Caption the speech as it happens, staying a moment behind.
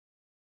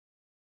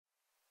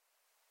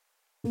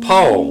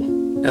Paul,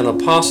 an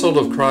apostle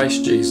of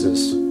Christ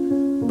Jesus,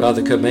 by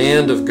the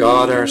command of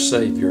God our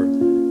Savior,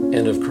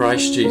 and of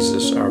Christ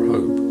Jesus our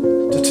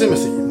hope. To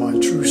Timothy, my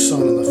true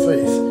son in the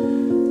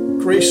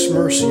faith, grace,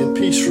 mercy, and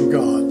peace from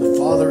God, the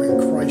Father,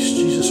 and Christ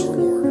Jesus our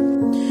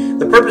Lord.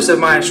 The purpose of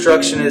my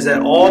instruction is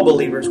that all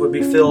believers would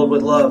be filled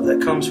with love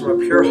that comes from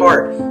a pure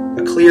heart,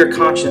 a clear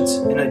conscience,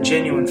 and a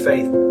genuine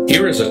faith.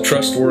 Here is a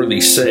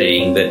trustworthy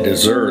saying that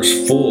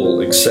deserves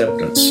full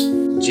acceptance.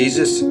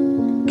 Jesus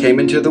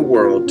came into the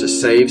world to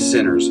save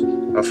sinners,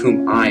 of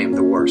whom I am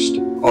the worst.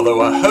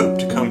 Although I hope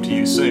to come to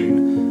you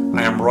soon,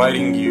 I am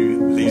writing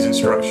you these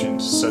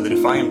instructions so that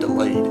if I am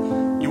delayed,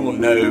 you will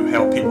know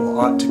how people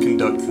ought to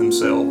conduct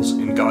themselves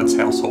in God's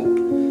household,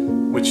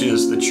 which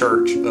is the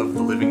church of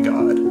the living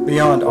God.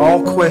 Beyond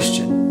all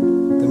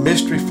question, the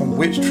mystery from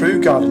which true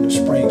godliness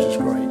springs is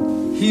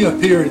great. He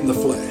appeared in the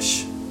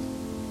flesh,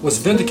 was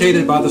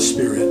vindicated by the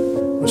Spirit,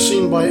 was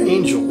seen by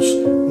angels,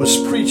 was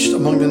preached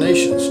among the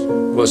nations,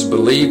 was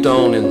believed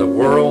on in the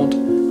world,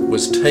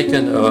 was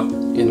taken up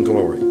in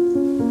glory.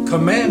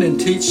 Command and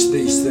teach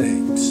these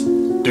things.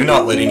 Do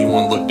not let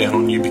anyone look down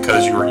on you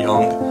because you are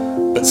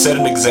young, but set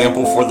an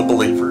example for the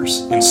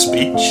believers in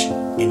speech,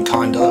 in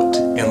conduct,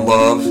 in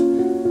love,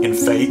 in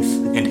faith,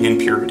 and in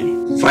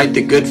purity. Fight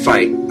the good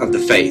fight of the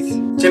faith.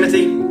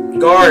 Timothy,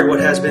 guard what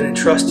has been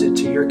entrusted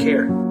to your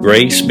care.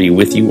 Grace be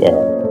with you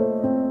all.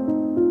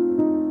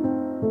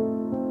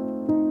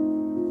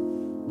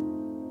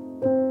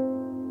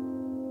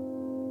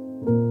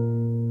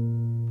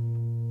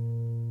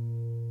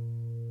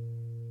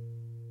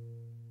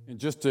 In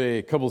just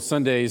a couple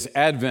Sundays,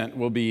 Advent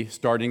will be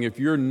starting. If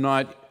you're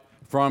not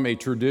from a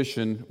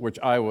tradition, which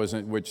I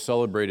wasn't, which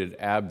celebrated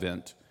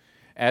Advent,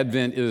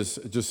 Advent is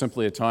just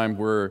simply a time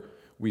where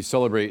we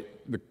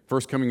celebrate the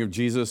first coming of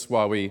Jesus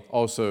while we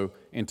also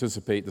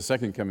anticipate the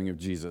second coming of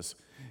Jesus.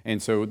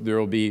 And so there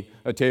will be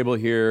a table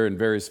here, and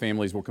various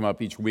families will come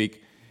up each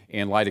week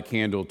and light a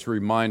candle to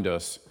remind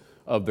us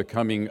of the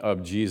coming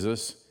of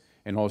Jesus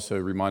and also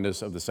remind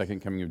us of the second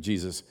coming of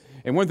Jesus.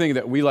 And one thing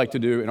that we like to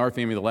do in our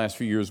family the last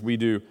few years, we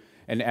do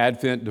an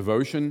Advent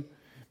devotion.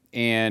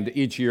 And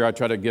each year I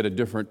try to get a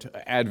different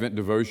Advent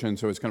devotion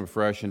so it's kind of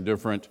fresh and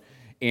different.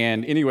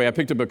 And anyway, I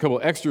picked up a couple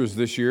extras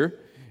this year,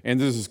 and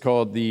this is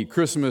called The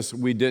Christmas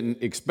We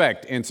Didn't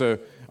Expect. And so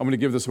I'm going to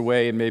give this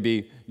away, and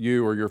maybe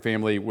you or your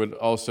family would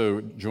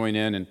also join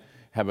in and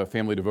have a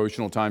family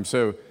devotional time.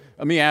 So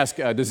let me ask,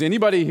 does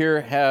anybody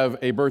here have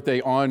a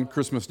birthday on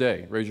Christmas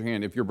Day? Raise your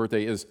hand if your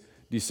birthday is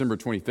December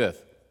 25th.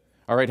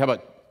 All right, how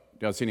about,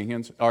 do I see any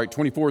hands? All right,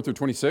 24th or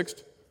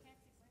 26th?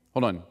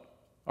 Hold on.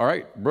 All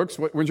right, Brooks,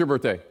 when's your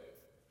birthday?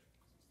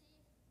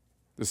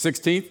 The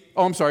 16th?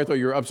 Oh, I'm sorry, I thought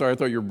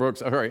you were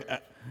Brooks. All right,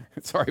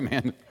 sorry,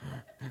 man.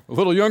 A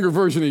little younger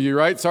version of you,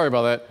 right? Sorry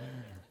about that.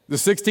 The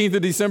 16th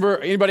of December,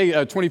 anybody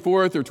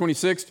 24th or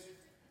 26th?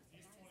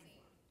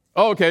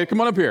 Oh, okay,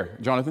 come on up here,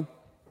 Jonathan.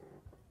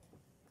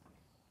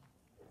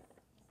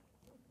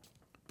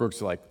 Brooks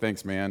is like,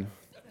 thanks, man.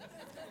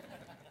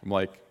 I'm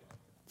like,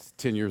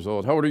 10 years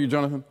old. How old are you,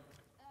 Jonathan?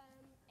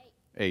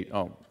 8. 8.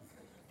 Oh,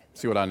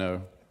 see what I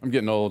know. I'm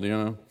getting old, you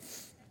know.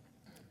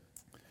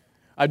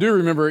 I do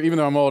remember, even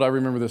though I'm old, I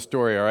remember this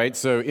story, all right?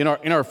 So in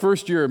our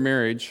first year of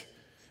marriage,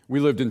 we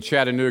lived in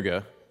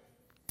Chattanooga,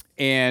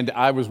 and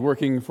I was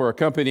working for a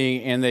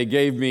company, and they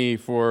gave me,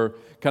 for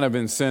kind of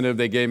incentive,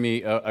 they gave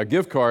me a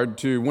gift card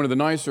to one of the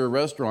nicer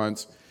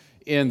restaurants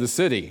in the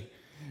city.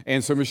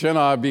 And so Michelle and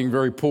I, being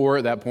very poor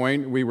at that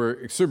point, we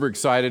were super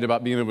excited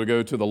about being able to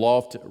go to the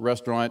Loft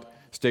restaurant,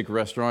 steak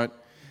restaurant.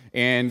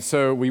 And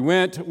so we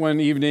went one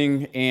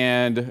evening,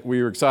 and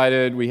we were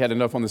excited. We had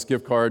enough on this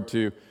gift card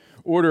to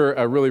order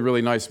a really,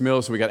 really nice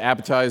meal. So we got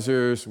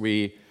appetizers.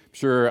 I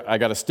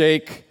got a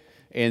steak.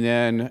 And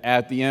then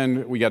at the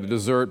end, we got a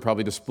dessert,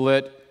 probably to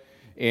split.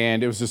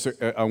 And it was just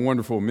a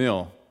wonderful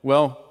meal.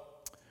 Well,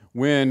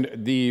 when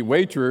the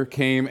waiter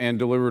came and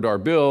delivered our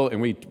bill,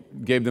 and we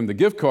gave them the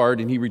gift card,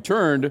 and he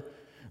returned,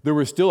 there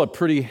was still a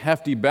pretty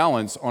hefty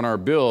balance on our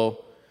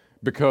bill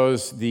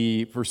because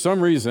for some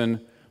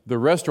reason, the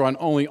restaurant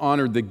only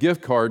honored the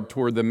gift card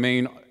toward the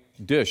main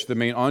dish, the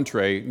main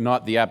entree,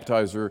 not the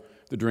appetizer,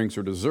 the drinks,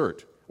 or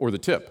dessert, or the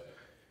tip.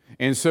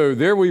 And so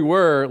there we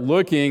were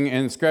looking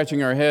and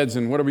scratching our heads,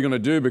 and what are we going to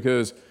do?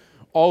 Because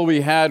all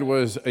we had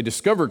was a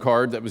Discover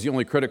card. That was the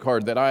only credit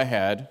card that I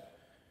had,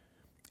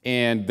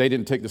 and they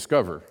didn't take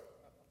Discover.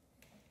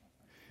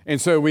 And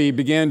so we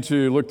began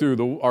to look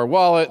through our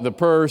wallet, the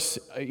purse,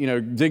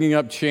 digging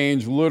up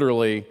change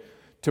literally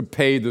to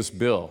pay this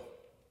bill.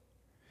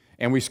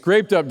 And we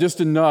scraped up just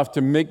enough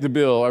to make the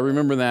bill. I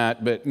remember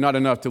that, but not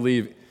enough to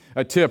leave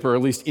a tip, or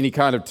at least any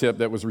kind of tip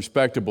that was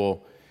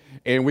respectable.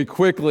 And we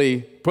quickly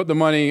put the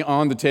money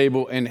on the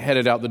table and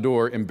headed out the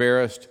door,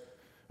 embarrassed,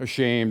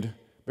 ashamed,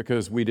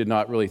 because we did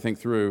not really think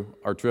through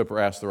our trip or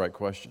ask the right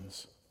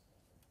questions.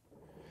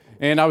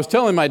 And I was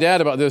telling my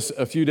dad about this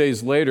a few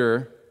days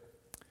later,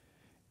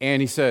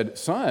 and he said,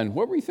 "Son,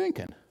 what were you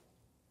thinking?"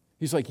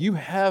 He's like, "You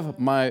have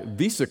my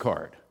Visa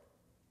card."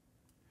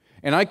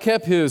 And I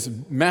kept his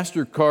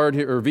MasterCard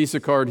or Visa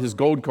card, his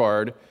gold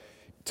card,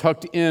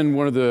 tucked in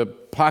one of the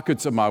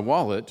pockets of my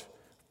wallet,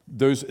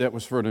 that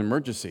was for an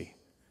emergency.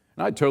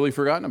 And I'd totally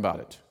forgotten about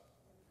it.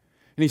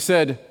 And he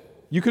said,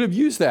 you could have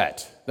used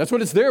that. That's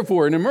what it's there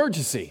for, an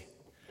emergency.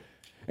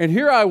 And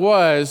here I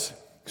was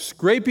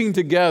scraping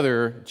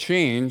together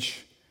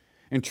change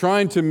and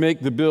trying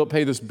to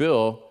pay this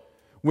bill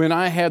when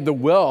I had the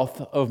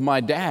wealth of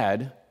my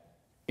dad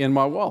in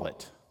my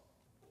wallet.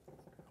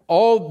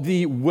 All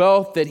the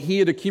wealth that he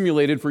had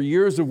accumulated for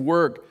years of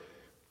work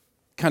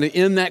kind of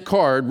in that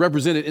card,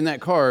 represented in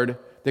that card,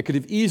 that could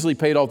have easily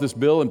paid off this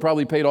bill and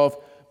probably paid off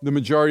the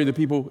majority of the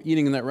people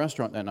eating in that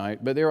restaurant that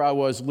night. But there I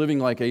was living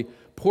like a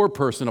poor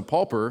person, a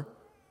pauper,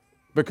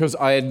 because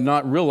I had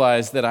not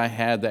realized that I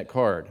had that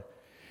card.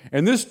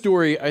 And this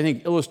story, I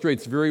think,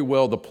 illustrates very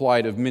well the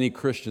plight of many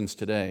Christians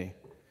today.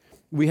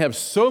 We have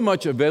so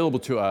much available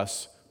to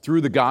us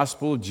through the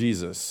gospel of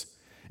Jesus,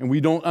 and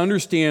we don't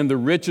understand the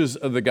riches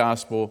of the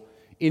gospel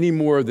any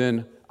more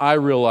than I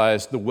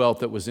realized the wealth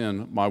that was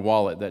in my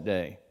wallet that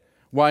day.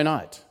 Why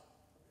not?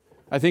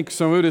 I think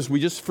some of it is we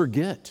just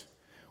forget.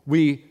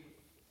 We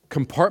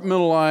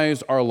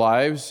compartmentalize our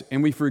lives,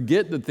 and we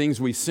forget the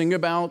things we sing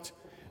about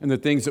and the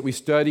things that we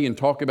study and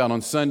talk about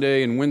on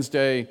Sunday and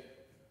Wednesday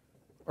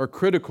are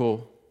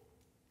critical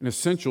and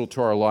essential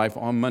to our life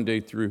on Monday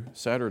through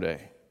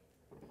Saturday.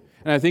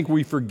 And I think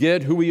we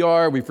forget who we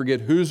are, we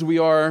forget whose we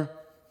are,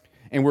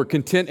 and we're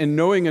content in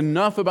knowing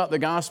enough about the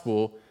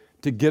gospel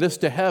to get us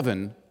to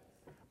heaven,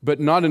 but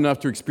not enough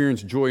to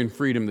experience joy and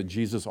freedom that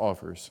Jesus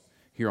offers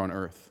here on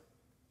earth.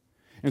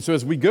 And so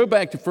as we go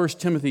back to 1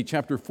 Timothy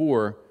chapter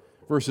 4,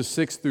 verses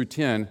 6 through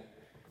 10,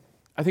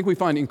 I think we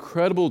find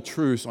incredible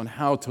truths on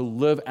how to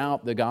live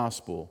out the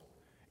gospel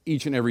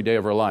each and every day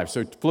of our lives.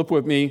 So flip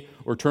with me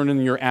or turn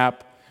in your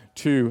app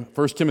to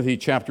 1 Timothy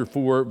chapter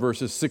 4,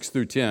 verses 6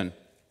 through 10.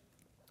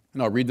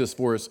 And I'll read this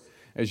for us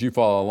as you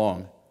follow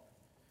along.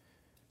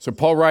 So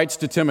Paul writes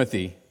to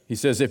Timothy, he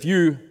says, if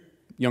you,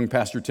 young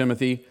Pastor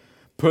Timothy,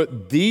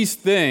 put these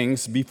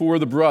things before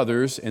the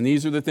brothers, and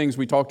these are the things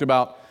we talked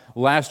about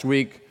last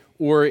week,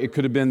 or it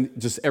could have been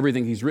just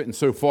everything he's written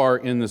so far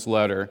in this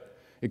letter,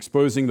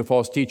 exposing the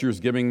false teachers,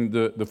 giving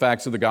the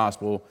facts of the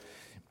gospel.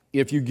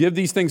 If you give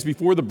these things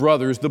before the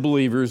brothers, the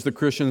believers, the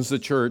Christians, the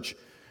church,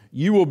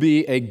 you will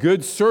be a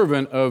good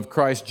servant of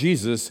Christ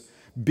Jesus,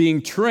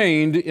 being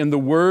trained in the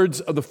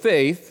words of the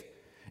faith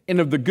and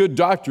of the good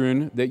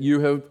doctrine that you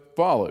have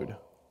followed.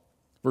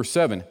 Verse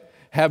 7,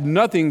 have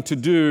nothing to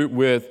do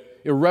with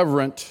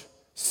irreverent,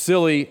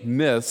 silly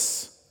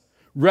myths.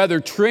 Rather,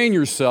 train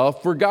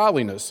yourself for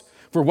godliness.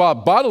 For while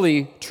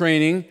bodily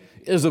training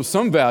is of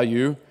some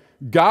value,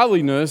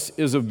 godliness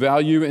is of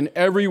value in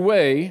every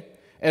way,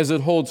 as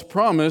it holds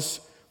promise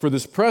for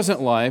this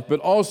present life, but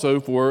also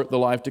for the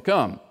life to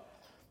come.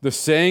 The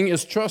saying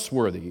is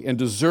trustworthy and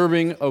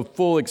deserving of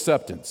full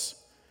acceptance.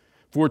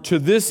 For to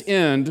this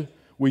end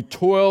we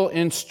toil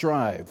and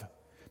strive,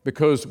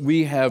 because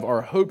we have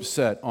our hope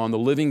set on the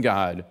living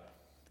God,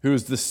 who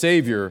is the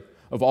Savior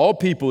of all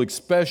people,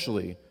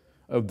 especially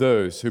of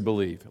those who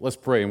believe. Let's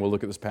pray and we'll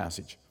look at this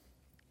passage.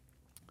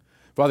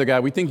 Father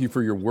God, we thank you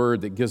for your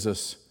word that gives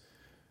us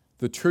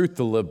the truth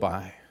to live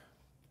by,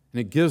 and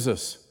it gives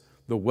us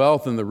the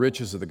wealth and the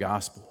riches of the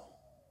gospel.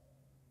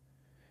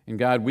 And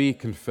God, we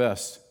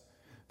confess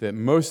that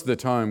most of the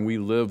time we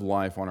live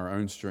life on our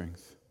own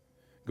strength,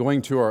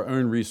 going to our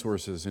own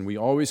resources, and we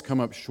always come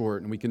up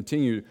short, and we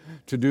continue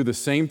to do the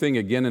same thing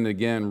again and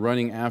again,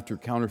 running after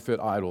counterfeit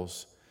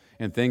idols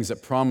and things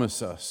that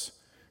promise us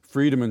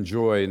freedom and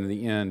joy, and in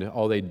the end,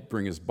 all they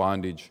bring is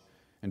bondage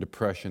and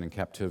depression and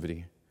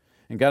captivity.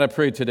 And God, I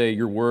pray today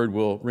your word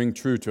will ring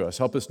true to us.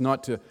 Help us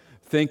not to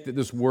think that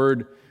this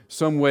word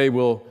some way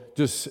will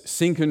just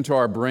sink into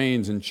our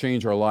brains and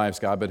change our lives,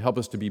 God, but help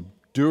us to be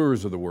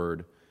doers of the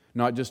word,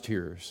 not just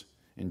hearers.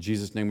 In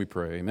Jesus' name we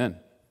pray, amen.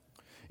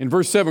 In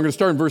verse 7, we're going to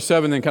start in verse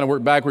 7 and then kind of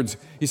work backwards.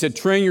 He said,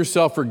 train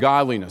yourself for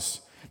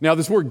godliness. Now,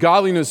 this word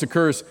godliness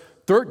occurs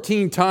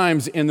 13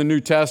 times in the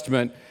New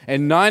Testament,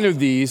 and 9 of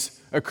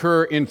these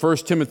occur in 1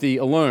 Timothy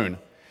alone.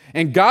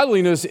 And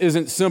godliness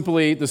isn't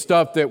simply the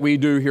stuff that we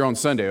do here on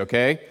Sunday,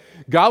 okay?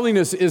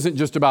 Godliness isn't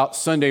just about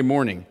Sunday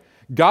morning.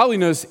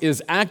 Godliness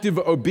is active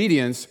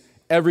obedience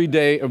every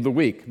day of the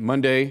week,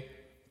 Monday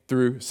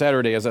through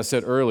Saturday, as I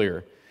said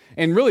earlier.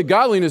 And really,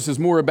 godliness is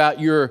more about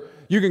you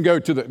can go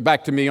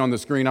back to me on the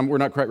screen. We're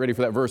not quite ready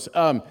for that verse.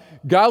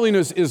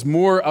 Godliness is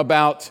more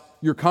about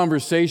your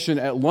conversation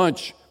at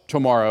lunch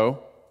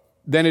tomorrow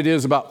than it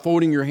is about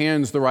folding your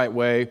hands the right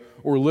way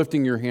or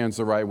lifting your hands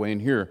the right way in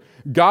here.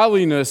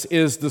 Godliness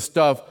is the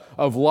stuff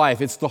of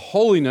life. It's the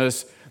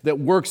holiness that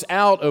works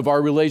out of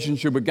our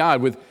relationship with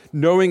God, with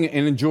knowing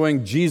and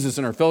enjoying Jesus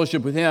and our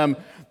fellowship with Him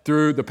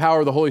through the power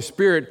of the Holy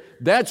Spirit.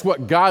 That's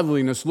what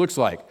godliness looks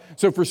like.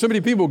 So for so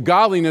many people,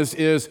 godliness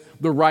is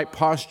the right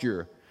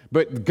posture,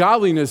 but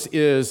godliness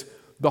is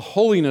the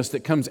holiness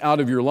that comes out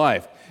of your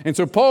life. And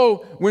so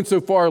Paul went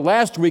so far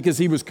last week as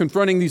he was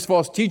confronting these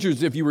false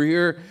teachers. If you were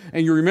here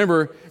and you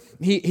remember,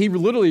 he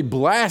literally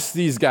blasts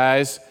these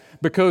guys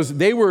because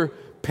they were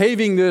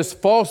paving this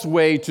false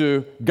way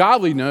to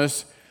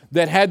godliness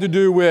that had to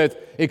do with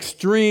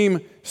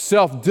extreme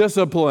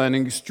self-discipline,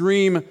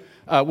 extreme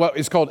what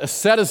is called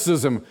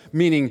asceticism,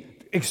 meaning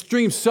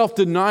extreme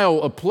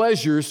self-denial of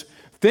pleasures,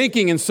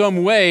 thinking in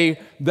some way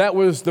that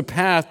was the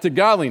path to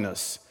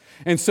godliness.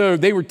 And so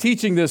they were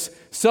teaching this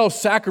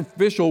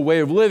self-sacrificial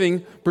way of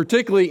living,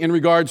 particularly in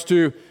regards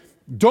to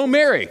don't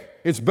marry.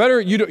 It's better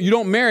you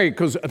don't marry,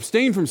 because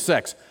abstain from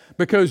sex,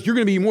 because you're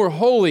going to be more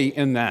holy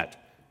in that.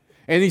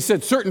 And he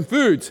said certain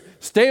foods,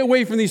 stay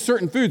away from these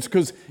certain foods,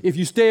 because if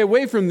you stay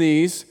away from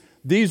these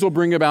will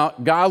bring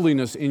about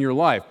godliness in your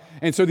life.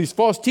 And so these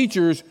false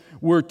teachers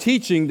were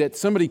teaching that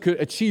somebody could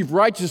achieve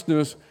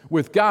righteousness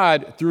with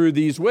God through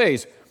these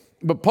ways.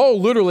 But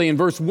Paul literally in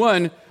verse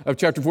 1 of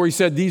chapter 4, he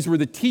said these were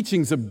the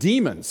teachings of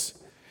demons,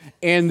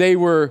 and they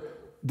were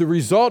the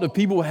result of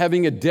people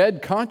having a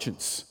dead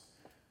conscience.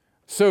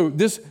 So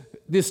this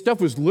stuff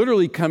was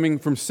literally coming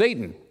from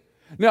Satan.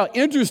 Now,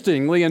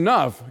 interestingly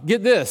enough,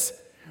 get this,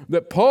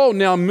 that Paul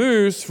now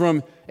moves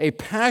from a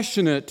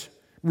passionate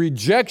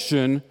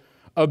rejection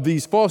of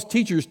these false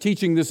teachers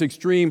teaching this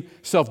extreme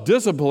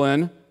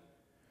self-discipline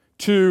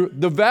to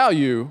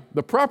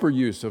the proper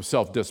use of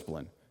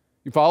self-discipline.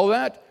 You follow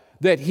that?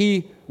 That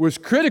he was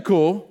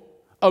critical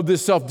of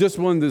this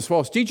self-discipline these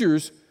false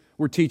teachers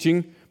were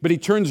teaching, but he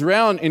turns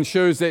around and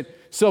shows that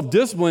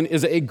self-discipline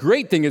is a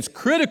great thing. It's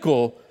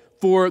critical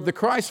for the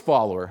Christ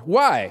follower.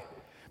 Why?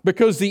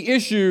 Because the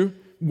issue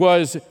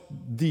was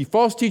the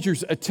false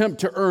teachers' attempt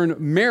to earn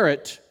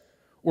merit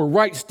or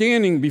right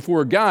standing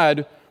before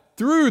God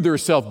through their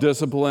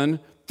self-discipline,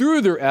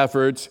 through their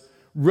efforts,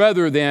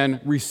 rather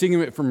than receiving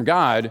it from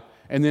God,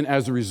 and then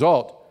as a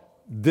result,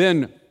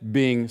 then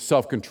being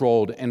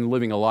self-controlled and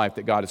living a life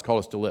that God has called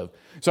us to live.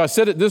 So I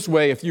said it this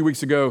way a few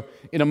weeks ago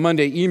in a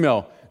Monday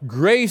email.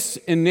 Grace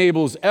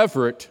enables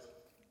effort.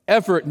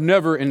 Effort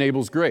never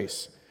enables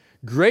grace.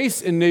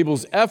 Grace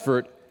enables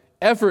effort.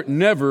 Effort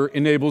never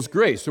enables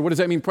grace. So what does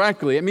that mean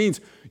practically? It means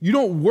you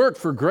don't work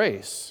for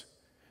grace.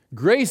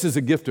 Grace is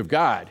a gift of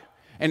God.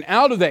 And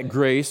out of that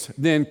grace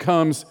then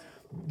comes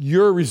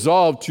your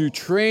resolve to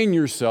train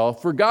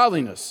yourself for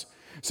godliness.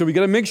 So we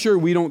got to make sure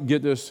we don't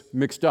get this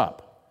mixed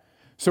up.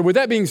 So with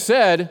that being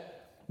said,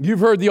 you've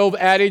heard the old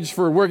adage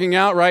for working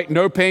out, right?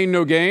 No pain,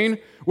 no gain.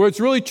 Well,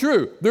 it's really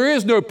true. There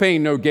is no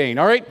pain, no gain,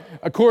 all right?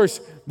 Of course,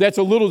 that's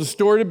a little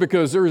distorted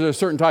because there is a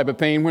certain type of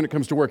pain when it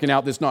comes to working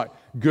out that's not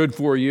good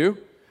for you.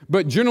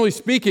 But generally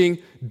speaking,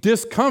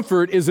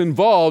 discomfort is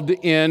involved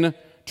in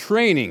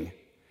training.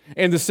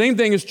 And the same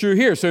thing is true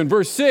here. So in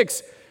verse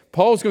 6,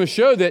 Paul's going to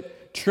show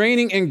that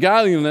training in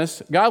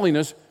godliness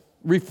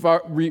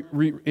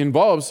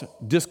involves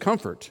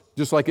discomfort,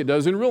 just like it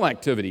does in real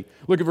activity.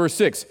 Look at verse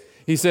 6.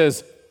 He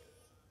says,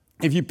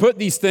 if you put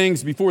these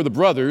things before the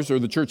brothers or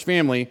the church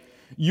family,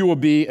 you will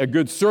be a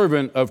good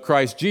servant of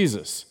Christ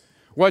Jesus.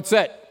 What's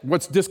that?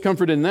 What's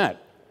discomfort in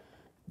that?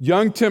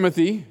 Young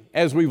Timothy,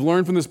 as we've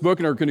learned from this book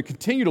and are going to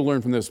continue to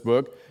learn from this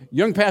book,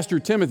 young Pastor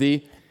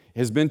Timothy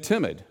has been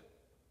timid.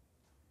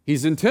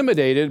 He's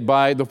intimidated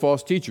by the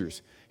false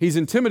teachers. He's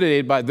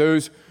intimidated by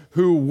those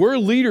who were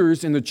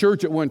leaders in the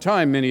church at one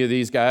time, many of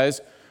these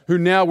guys, who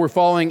now were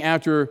following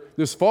after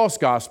this false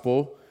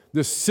gospel,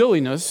 this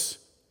silliness.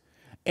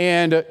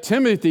 And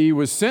Timothy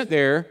was sent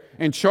there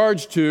and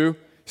charged to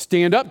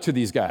stand up to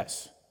these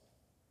guys.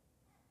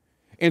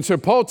 And so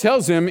Paul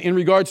tells him in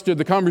regards to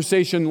the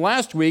conversation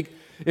last week,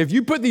 if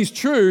you put these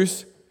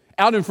truths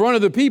out in front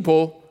of the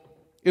people,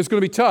 it's going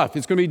to be tough.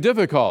 It's going to be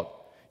difficult.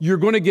 You're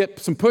going to get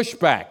some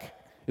pushback.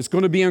 It's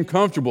going to be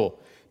uncomfortable.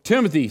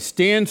 Timothy,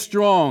 stand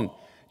strong.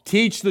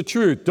 Teach the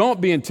truth.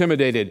 Don't be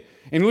intimidated.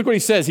 And look what he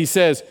says. He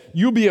says,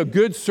 you'll be a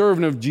good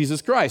servant of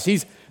Jesus Christ.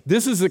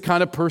 This is the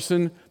kind of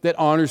person that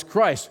honors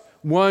Christ,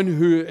 one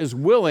who is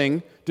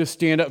willing to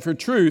stand up for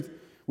truth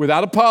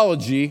without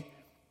apology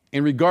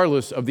and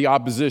regardless of the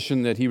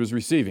opposition that he was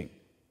receiving.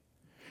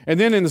 And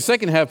then in the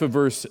second half of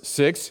verse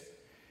 6,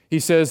 he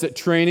says that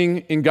training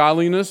in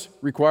godliness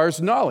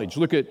requires knowledge.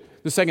 Look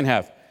at the second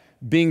half.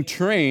 Being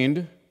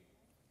trained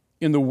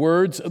in the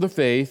words of the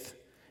faith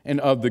and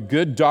of the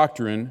good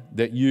doctrine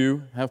that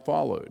you have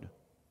followed.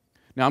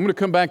 Now, I'm going to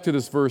come back to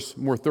this verse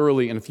more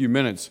thoroughly in a few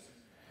minutes.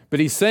 But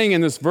he's saying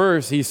in this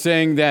verse, he's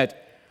saying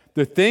that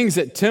the things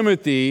that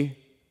Timothy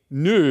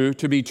knew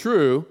to be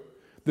true,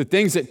 the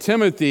things that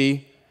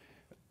Timothy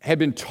had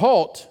been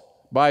taught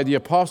by the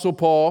Apostle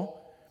Paul,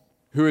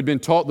 who had been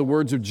taught the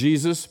words of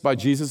Jesus by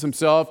Jesus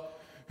himself,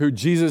 who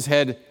Jesus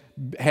had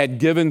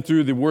given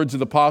through the words of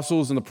the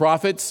apostles and the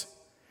prophets.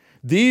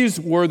 These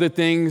were the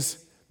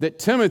things that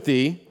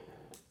Timothy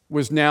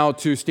was now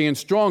to stand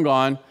strong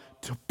on,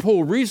 to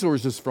pull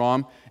resources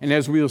from, and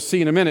as we'll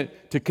see in a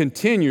minute, to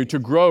continue to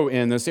grow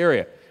in this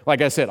area.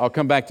 Like I said, I'll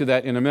come back to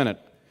that in a minute.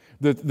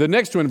 The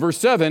next one, verse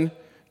 7,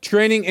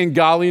 training in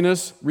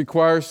godliness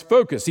requires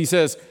focus. He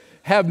says,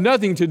 have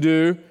nothing to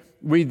do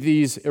with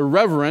these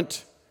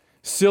irreverent,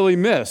 silly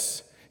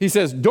myths. He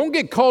says, don't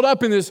get caught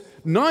up in this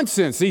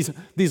nonsense,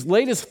 these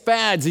latest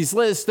fads, these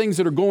latest things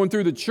that are going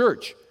through the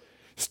church.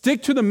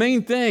 Stick to the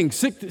main thing.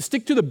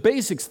 Stick to the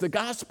basics, the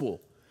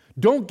gospel.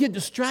 Don't get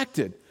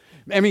distracted.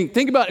 I mean,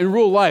 think about in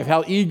real life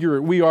how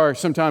eager we are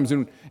sometimes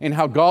and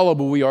how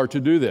gullible we are to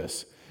do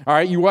this. All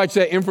right, you watch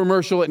that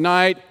infomercial at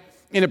night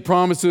and it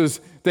promises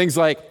things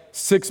like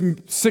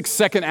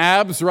 6-second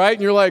abs, right?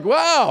 And you're like,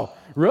 wow,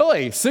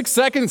 really? 6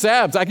 seconds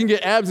abs? I can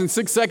get abs in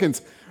 6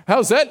 seconds.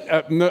 How's that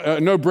a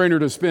no-brainer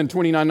to spend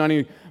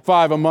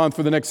 $29.95 a month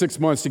for the next 6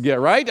 months to get,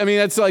 right? I mean,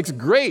 that's like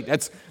great.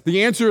 That's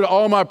the answer to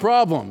all my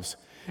problems.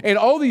 And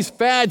all these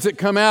fads that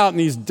come out and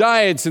these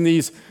diets and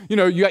these, you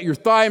got your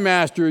Thigh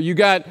Master, you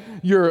got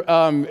your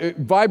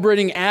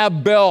vibrating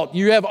ab belt,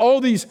 you have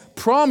all these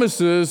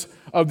promises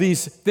of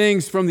these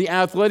things from the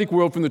athletic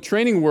world, from the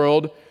training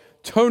world,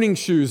 toning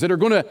shoes that are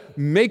going to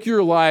make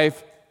your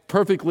life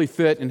perfectly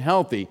fit and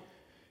healthy.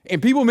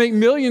 And people make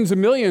millions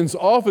and millions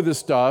off of this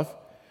stuff,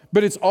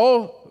 but it's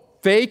all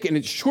fake and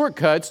it's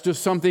shortcuts to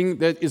something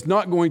that is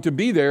not going to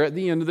be there at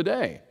the end of the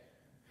day.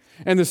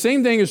 And the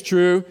same thing is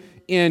true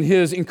in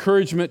his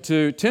encouragement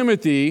to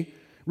Timothy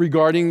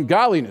regarding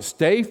godliness.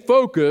 Stay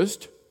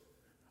focused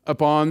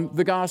upon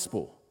the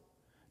gospel.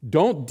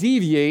 Don't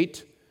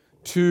deviate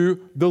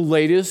to the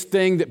latest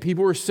thing that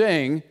people are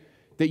saying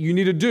that you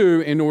need to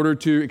do in order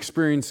to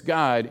experience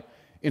God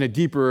in a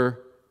deeper,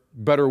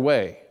 better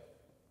way.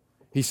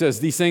 He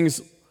says these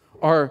things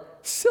are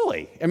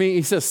silly. I mean,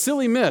 he says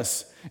silly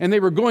myths. And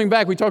they were going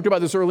back, we talked about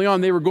this early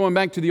on, they were going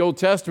back to the Old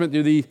Testament,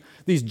 to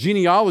these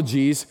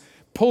genealogies,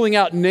 pulling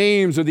out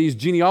names of these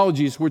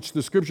genealogies, which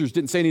the scriptures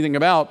didn't say anything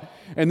about.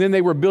 And then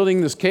they were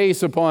building this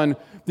case upon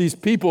these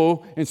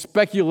people and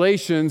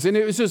speculations. And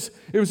it was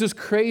just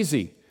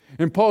crazy.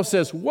 And Paul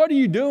says, what are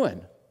you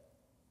doing?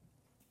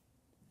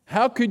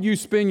 How could you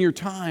spend your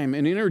time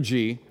and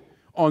energy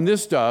on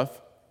this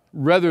stuff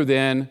rather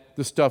than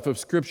the stuff of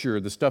Scripture,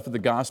 the stuff of the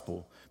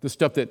gospel, the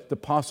stuff that the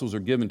apostles are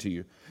given to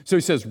you? So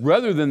he says,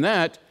 rather than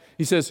that,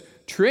 he says,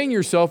 train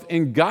yourself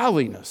in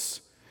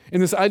godliness.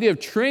 And this idea of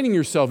training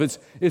yourself,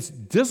 it's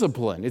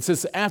discipline. It's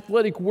this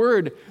athletic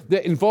word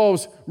that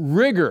involves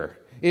rigor.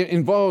 It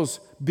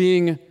involves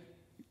being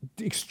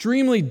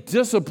extremely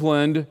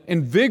disciplined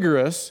and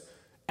vigorous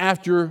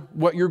after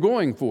what you're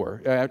going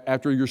for,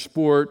 after your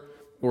sport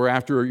or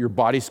after your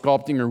body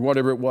sculpting or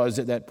whatever it was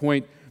at that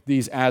point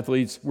these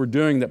athletes were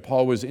doing that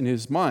Paul was in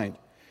his mind.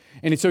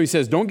 And so he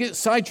says, don't get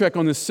sidetracked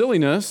on this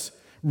silliness.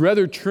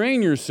 Rather,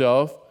 train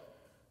yourself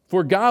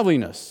for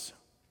godliness.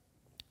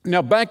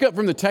 Now, back up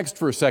from the text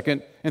for a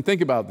second and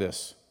think about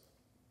this.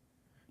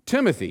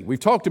 Timothy, we've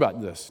talked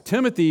about this.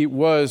 Timothy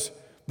was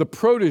the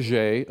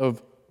protege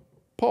of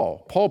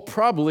Paul. Paul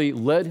probably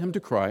led him to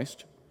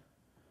Christ.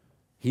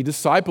 He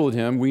discipled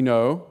him, we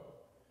know.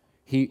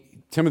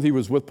 Timothy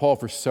was with Paul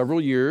for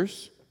several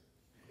years.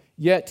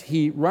 Yet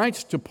Paul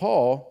writes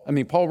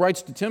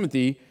to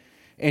Timothy,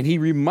 and he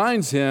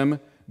reminds him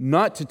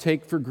not to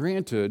take for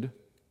granted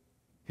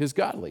his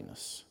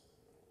godliness.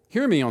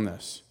 Hear me on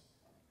this.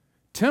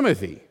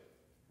 Timothy,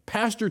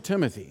 Pastor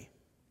Timothy,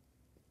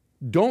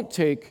 don't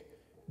take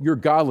your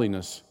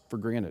godliness for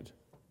granted.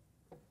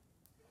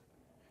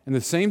 And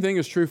the same thing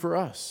is true for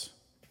us.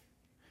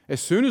 As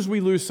soon as we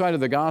lose sight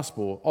of the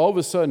gospel, all of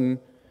a sudden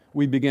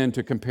we begin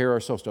to compare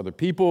ourselves to other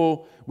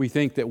people. We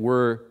think that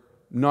we're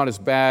not as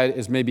bad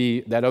as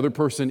maybe that other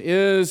person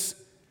is.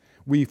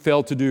 We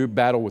fail to do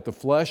battle with the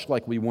flesh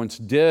like we once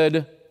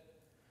did.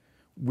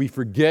 We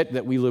forget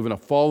that we live in a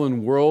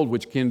fallen world,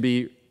 which can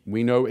be,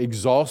 we know,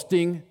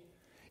 exhausting.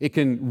 It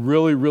can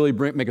really, really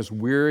make us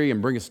weary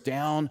and bring us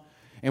down.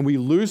 And we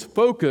lose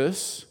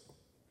focus,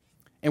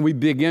 and we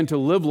begin to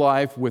live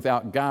life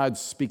without God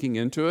speaking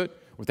into it,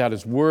 without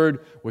His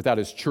Word, without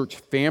His church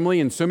family.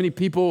 And so many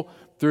people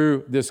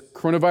through this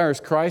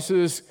coronavirus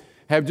crisis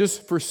have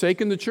just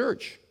forsaken the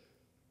church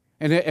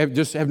and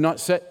have not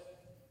set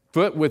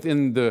foot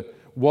within the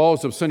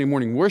walls of Sunday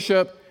morning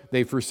worship.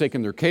 They've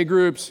forsaken their K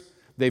groups.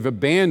 They've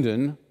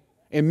abandoned,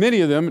 and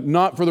many of them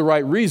not for the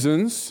right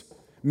reasons.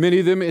 Many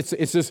of them, it's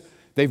just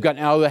they've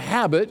gotten out of the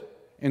habit,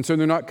 and so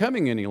they're not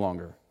coming any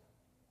longer.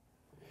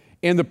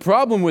 And the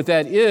problem with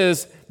that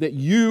is that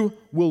you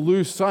will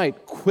lose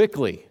sight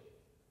quickly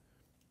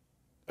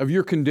of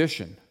your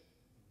condition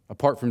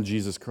apart from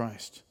Jesus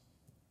Christ.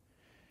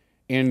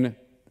 And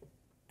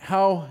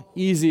how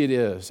easy it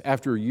is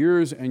after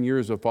years and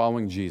years of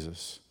following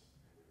Jesus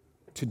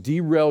to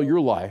derail your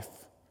life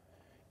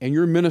and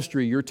your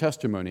ministry, your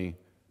testimony,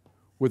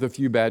 with a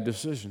few bad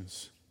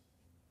decisions.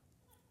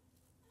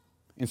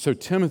 And so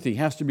Timothy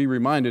has to be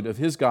reminded of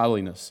his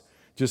godliness,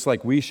 just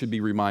like we should be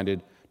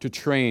reminded to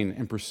train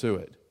and pursue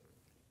it.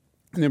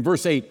 And in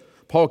verse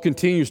 8, Paul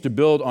continues to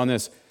build on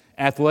this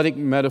athletic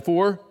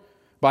metaphor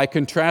by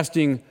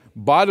contrasting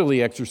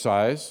bodily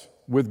exercise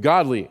with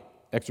godly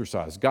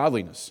exercise,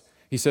 godliness.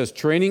 He says,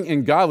 training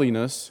in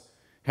godliness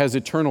has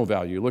eternal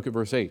value. Look at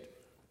verse 8.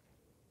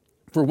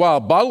 For while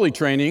bodily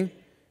training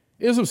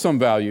is of some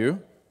value,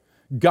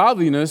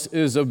 godliness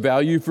is of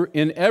value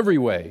in every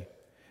way,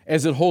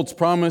 as it holds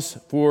promise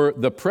for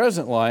the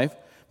present life,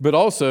 but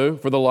also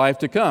for the life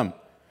to come.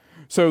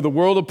 So the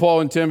world of Paul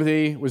and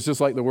Timothy was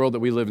just like the world that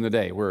we live in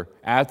today, where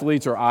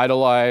athletes are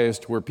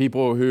idolized, where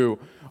people who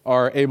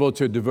are able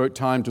to devote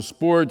time to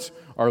sports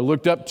are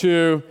looked up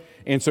to,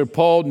 And so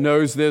Paul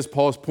knows this.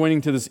 Paul's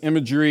pointing to this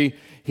imagery.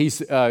 He's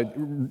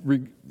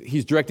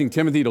directing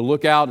Timothy to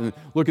look out and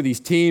look at these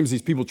teams,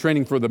 these people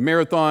training for the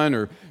marathon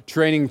or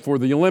training for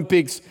the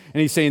Olympics.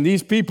 And he's saying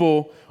these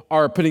people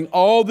are putting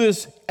all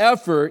this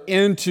effort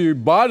into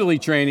bodily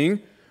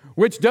training,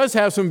 which does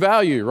have some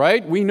value,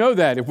 right? We know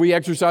that. If we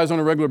exercise on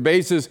a regular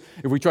basis,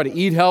 if we try to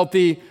eat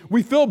healthy,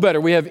 we feel better.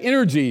 We have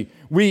energy.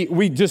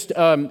 We just,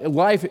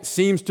 life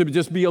seems to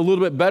just be a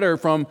little bit better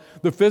from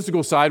the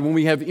physical side when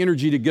we have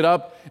energy to get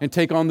up and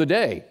take on the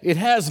day. It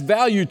has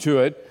value to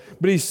it,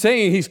 but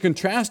he's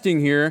contrasting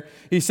here.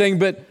 He's saying,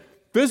 but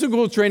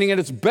physical training at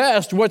its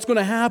best, what's going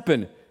to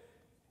happen?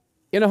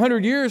 In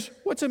 100 years,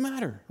 what's it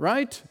matter,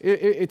 right?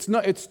 It's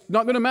not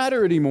going to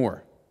matter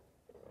anymore.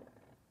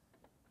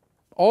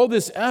 All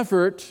this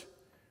effort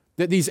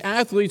that these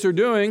athletes are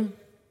doing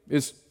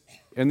is,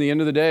 in the end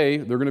of the day,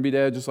 they're going to be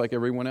dead just like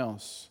everyone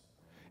else.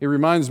 It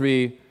reminds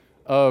me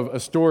of a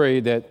story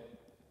that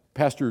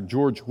Pastor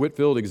George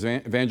Whitefield,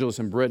 evangelist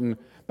in Britain,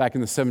 back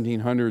in the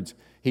 1700s,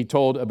 he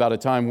told about a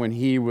time when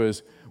he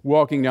was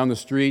walking down the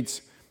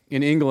streets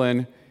in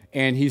England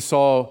and he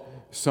saw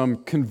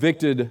some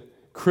convicted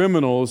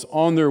criminals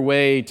on their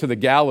way to the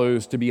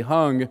gallows to be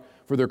hung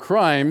for their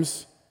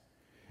crimes,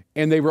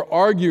 and they were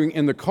arguing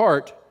in the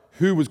cart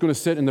who was going to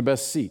sit in the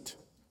best seat.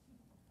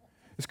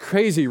 It's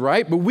crazy,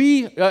 right? But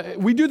we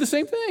do the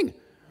same thing.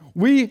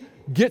 We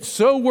get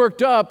so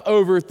worked up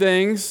over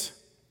things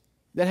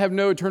that have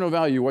no eternal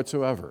value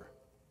whatsoever.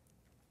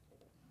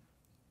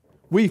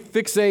 We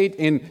fixate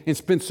and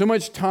spend so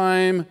much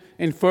time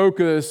and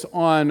focus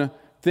on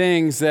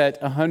things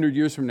that 100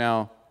 years from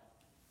now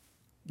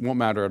won't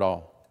matter at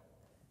all.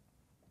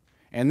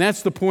 And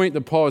that's the point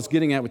that Paul is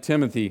getting at with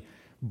Timothy.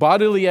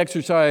 Bodily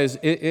exercise,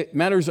 it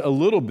matters a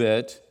little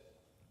bit,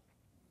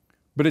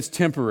 but it's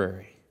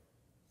temporary.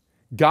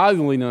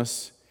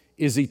 Godliness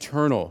is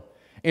eternal.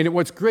 And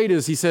what's great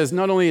is he says,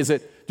 not only is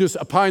it just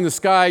a pie in the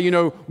sky,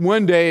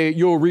 one day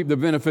you'll reap the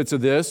benefits of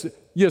this.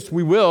 Yes,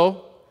 we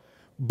will.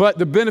 But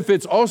the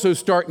benefits also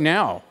start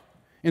now,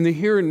 in the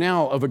here and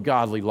now of a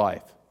godly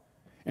life.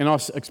 And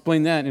I'll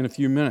explain that in a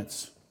few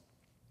minutes.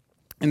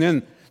 And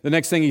then the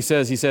next thing he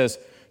says,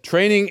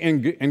 training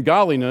in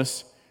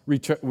godliness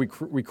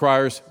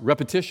requires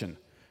repetition.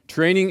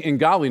 Training in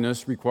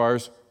godliness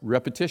requires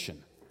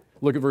repetition.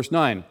 Look at verse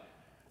 9.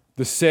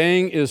 The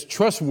saying is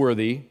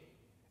trustworthy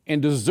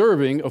and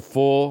deserving of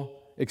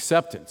full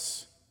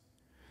acceptance.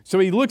 So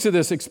he looks at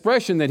this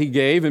expression that he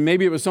gave, and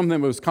maybe it was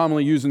something that was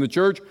commonly used in the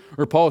church,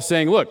 or Paul's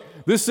saying, look,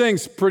 this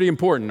thing's pretty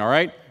important, all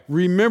right?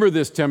 Remember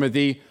this,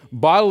 Timothy.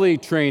 Bodily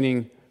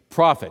training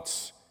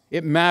profits.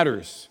 It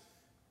matters.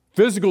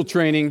 Physical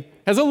training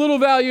has a little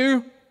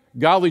value.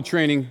 Godly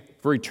training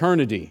for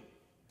eternity.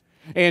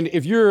 And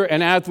if you're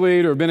an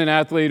athlete or been an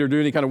athlete or do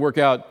any kind of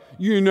workout,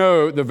 you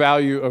know the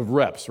value of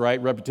reps,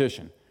 right?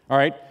 Repetition. All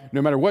right?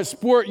 No matter what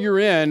sport you're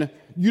in,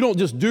 you don't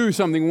just do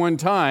something one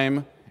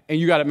time and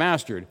you got it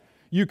mastered.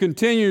 You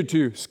continue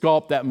to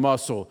sculpt that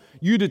muscle.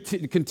 You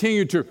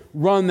continue to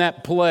run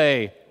that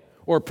play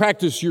or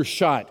practice your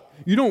shot.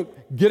 You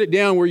don't get it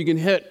down where you can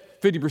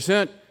hit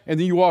 50% and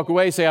then you walk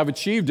away and say, I've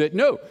achieved it.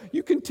 No,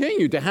 you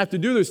continue to have to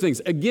do those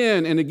things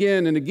again and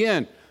again and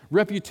again.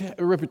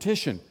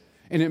 Repetition.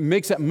 And it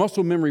makes that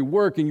muscle memory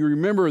work, and you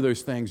remember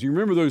those things. You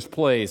remember those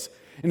plays,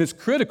 and it's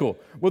critical.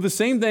 Well, the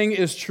same thing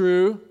is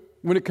true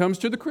when it comes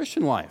to the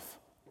Christian life.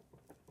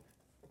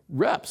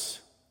 Reps.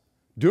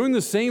 Doing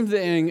the same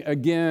thing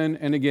again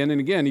and again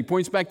and again. He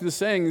points back to the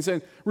saying and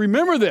says,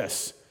 remember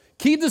this.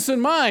 Keep this in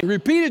mind.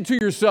 Repeat it to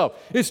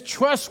yourself. It's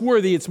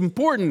trustworthy. It's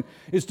important.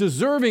 It's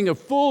deserving of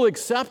full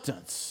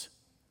acceptance.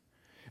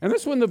 And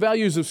that's one of the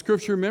values of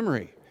Scripture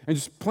memory. And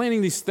just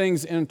planting these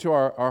things into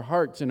our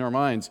hearts and our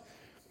minds.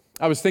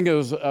 I was thinking,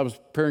 I was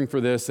preparing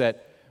for this,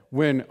 that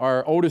when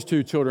our oldest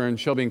two children,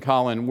 Shelby and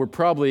Colin, were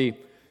probably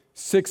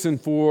 6 and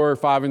 4,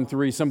 5 and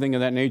 3, something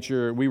of that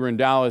nature, we were in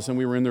Dallas and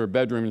we were in their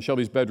bedroom, in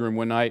Shelby's bedroom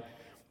one night,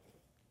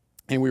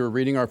 and we were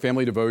reading our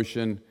family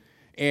devotion,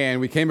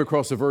 and we came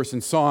across a verse in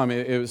Psalm.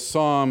 It was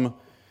Psalm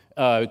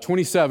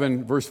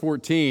 27, verse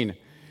 14,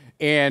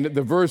 and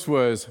the verse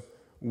was,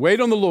 wait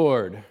on the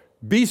Lord,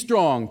 be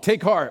strong,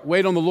 take heart,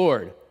 wait on the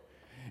Lord.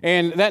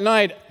 And that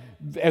night,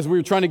 as we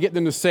were trying to get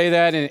them to say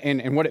that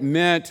and what it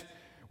meant,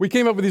 we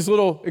came up with these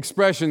little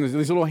expressions,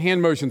 these little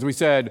hand motions. We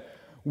said,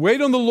 wait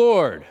on the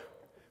Lord,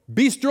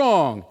 be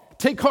strong,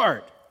 take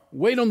heart,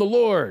 wait on the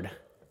Lord.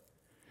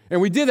 And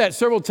we did that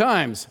several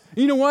times.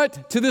 You know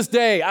what? To this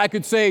day, I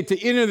could say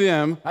to any of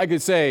them, I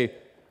could say,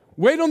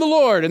 wait on the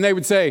Lord. And they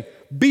would say,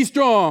 be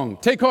strong,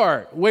 take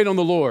heart, wait on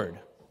the Lord.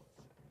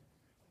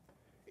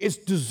 It's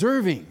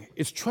deserving.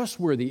 It's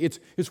trustworthy.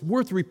 It's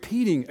worth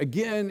repeating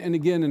again and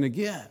again and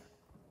again.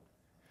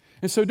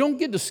 And so don't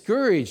get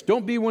discouraged.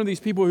 Don't be one of these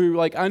people who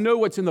I know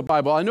what's in the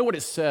Bible. I know what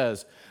it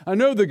says. I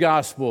know the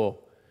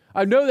gospel.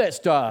 I know that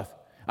stuff.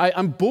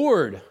 I'm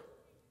bored.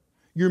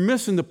 You're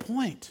missing the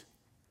point.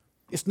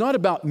 It's not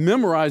about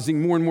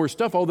memorizing more and more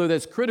stuff, although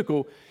that's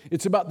critical.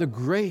 It's about the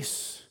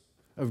grace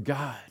of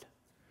God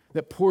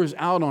that pours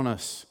out on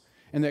us.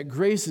 And that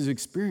grace is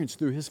experienced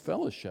through His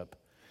fellowship.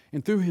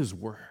 and through His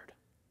Word.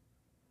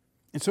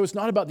 And so it's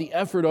not about the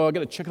effort, I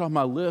got to check it off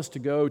my list to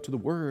go to the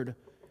Word.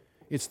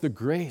 It's the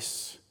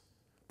grace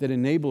that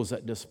enables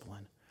that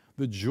discipline,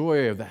 the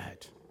joy of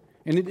that.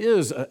 And it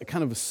is a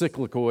kind of a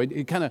cyclical.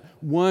 It kind of,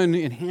 one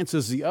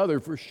enhances the other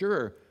for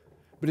sure,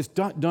 but it's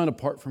not done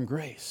apart from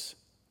grace.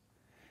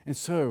 And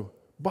so,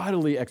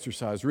 bodily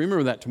exercise,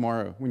 remember that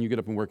tomorrow when you get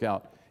up and work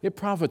out. It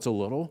profits a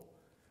little,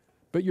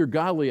 but your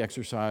godly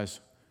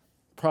exercise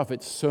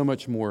profits so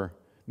much more,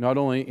 not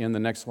only in the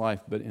next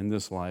life, but in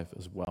this life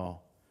as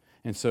well.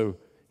 And so,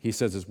 he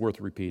says it's worth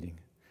repeating.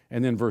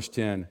 And then verse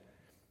 10,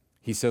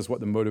 he says what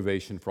the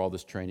motivation for all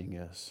this training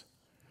is.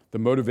 The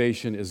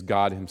motivation is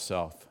God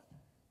Himself.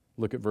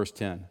 Look at verse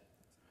 10.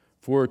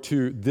 For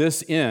to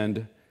this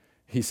end,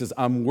 he says,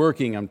 I'm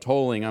working, I'm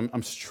toiling,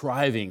 I'm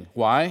striving.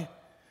 Why?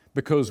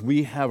 Because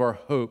we have our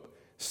hope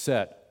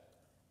set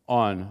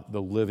on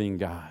the living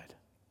God.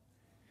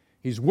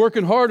 He's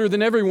working harder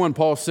than everyone,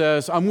 Paul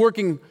says. I'm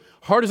working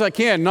hard as I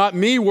can. Not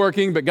me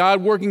working, but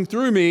God working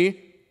through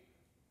me.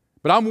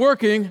 But I'm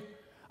working.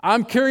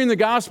 I'm carrying the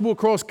gospel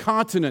across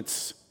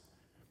continents.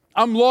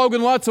 I'm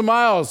logging lots of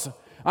miles.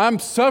 I'm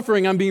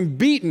suffering. I'm being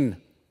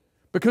beaten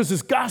because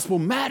this gospel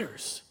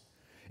matters.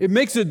 It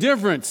makes a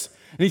difference.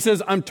 And he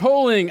says, I'm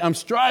toiling, I'm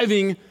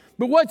striving,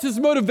 but what's his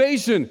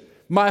motivation?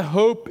 My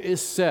hope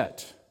is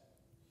set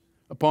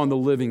upon the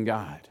living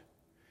God.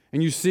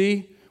 And you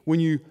see, when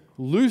you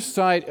lose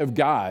sight of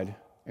God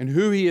and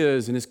who He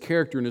is and His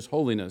character and His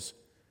holiness,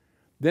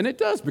 then it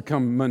does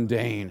become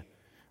mundane.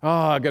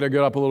 I got to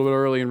get up a little bit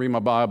early and read my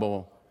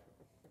Bible.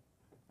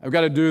 I've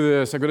got to do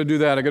this, I've got to do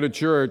that, I go to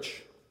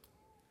church.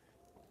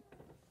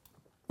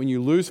 When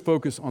you lose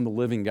focus on the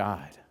living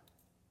God,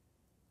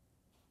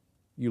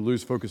 you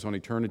lose focus on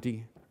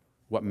eternity,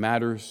 what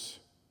matters,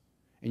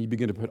 and you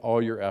begin to put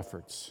all your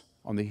efforts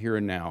on the here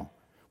and now,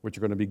 which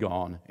are going to be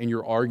gone, and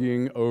you're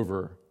arguing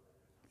over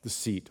the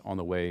seat on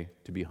the way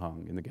to be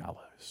hung in the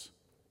gallows.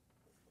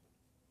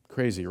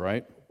 Crazy,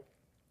 right?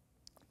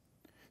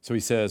 So he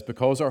says,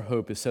 because our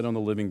hope is set on the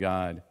living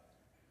God,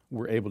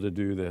 we're able to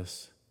do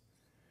this.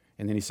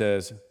 And then he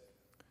says,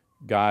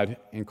 God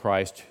in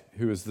Christ,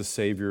 who is the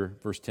Savior,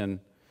 verse 10,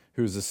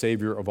 who is the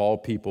Savior of all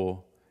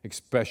people,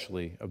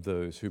 especially of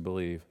those who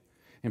believe.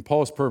 And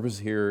Paul's purpose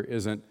here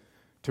isn't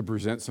to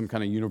present some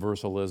kind of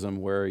universalism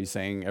where he's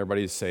saying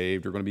everybody's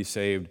saved or going to be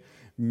saved.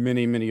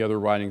 Many other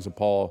writings of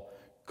Paul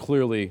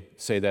clearly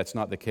say that's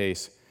not the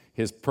case.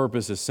 His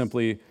purpose is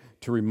simply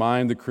to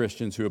remind the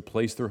Christians who have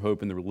placed their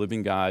hope in the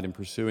living God and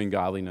pursuing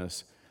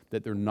godliness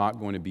that they're not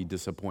going to be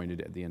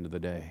disappointed at the end of the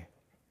day.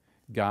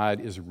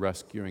 God is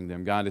rescuing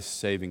them. God is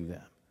saving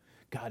them.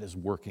 God is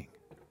working.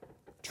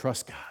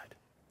 Trust God.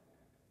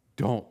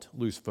 Don't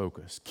lose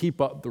focus.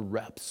 Keep up the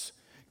reps.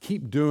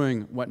 Keep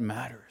doing what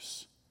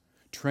matters.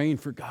 Train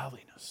for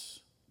godliness.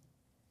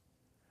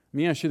 Let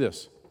me ask you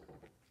this.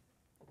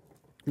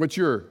 What's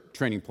your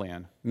training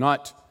plan?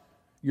 Not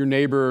your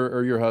neighbor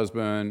or your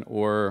husband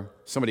or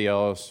somebody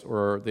else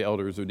or the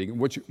elders or deacon.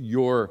 What's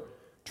your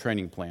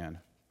training plan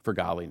for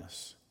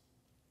godliness?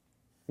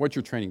 What's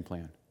your training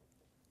plan?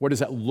 What does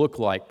that look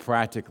like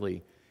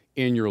practically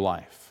in your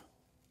life?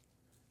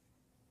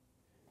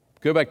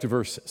 Go back to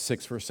verse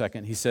 6 for a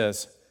second. He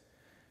says,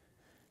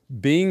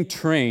 being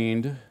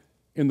trained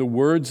in the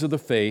words of the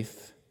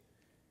faith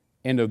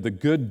and of the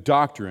good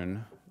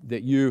doctrine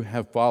that you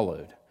have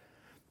followed.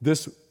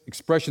 This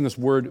expression, this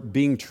word,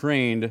 being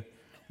trained,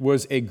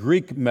 was a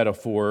Greek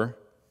metaphor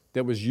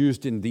that was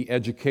used in the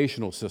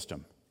educational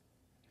system.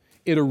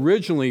 It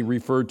originally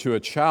referred to a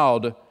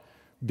child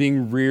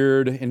being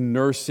reared and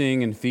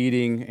nursing and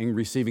feeding and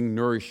receiving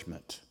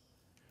nourishment.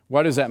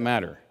 Why does that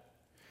matter?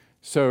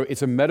 So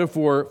it's a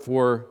metaphor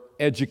for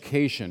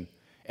education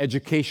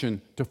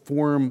to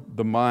form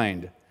the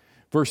mind.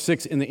 Verse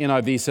 6 in the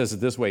NIV says it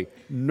this way,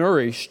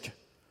 nourished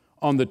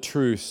on the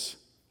truths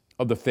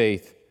of the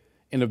faith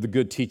and of the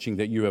good teaching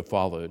that you have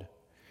followed.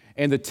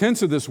 And the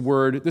tense of this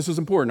word, this is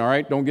important, all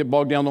right? Don't get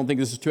bogged down. Don't think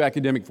this is too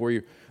academic for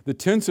you. The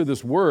tense of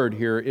this word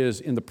here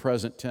is in the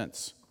present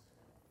tense.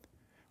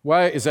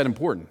 Why is that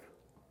important?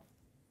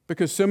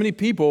 Because so many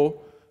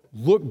people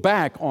look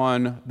back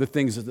on the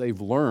things that they've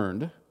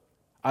learned.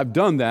 I've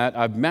done that.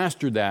 I've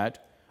mastered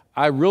that.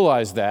 I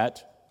realize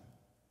that.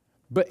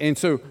 And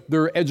so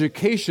their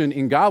education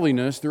in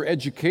godliness, their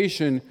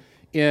education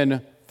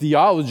in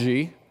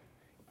theology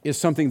is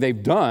something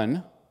they've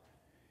done.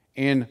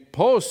 And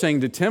Paul is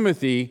saying to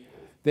Timothy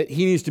that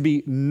he needs to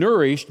be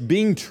nourished,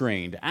 being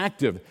trained,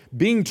 active,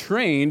 being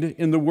trained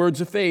in the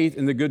words of faith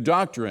and the good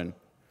doctrine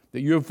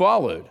that you have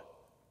followed.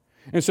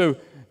 And so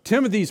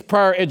Timothy's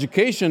prior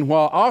education,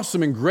 while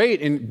awesome and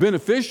great and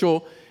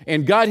beneficial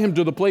and got him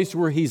to the place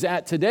where he's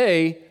at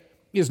today,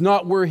 is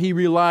not where he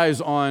relies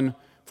on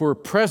for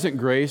present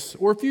grace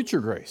or future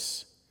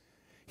grace.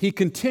 He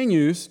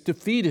continues to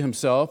feed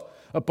himself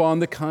upon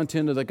the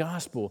content of the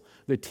gospel,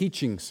 the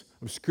teachings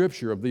of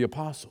Scripture of the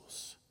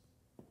apostles.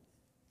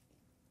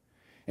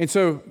 And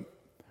so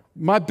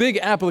my big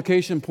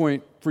application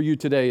point for you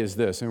today is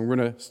this, and we're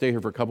going to stay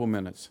here for a couple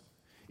minutes,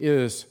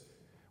 is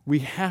we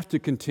have to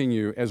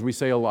continue, as we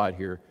say a lot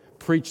here,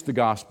 preach the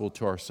gospel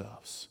to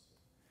ourselves.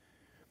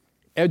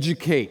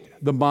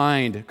 Educate the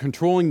mind,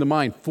 controlling the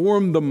mind,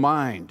 form the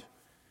mind.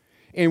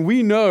 And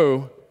we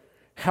know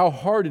how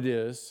hard it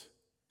is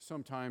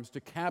sometimes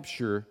to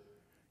capture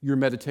your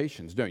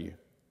meditations, don't you?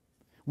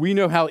 We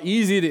know how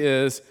easy it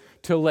is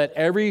to let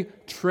every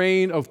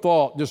train of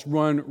thought just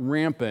run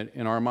rampant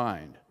in our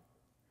mind.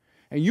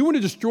 And you want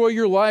to destroy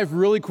your life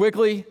really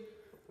quickly?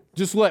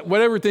 Just let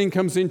whatever thing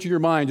comes into your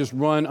mind just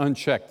run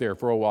unchecked there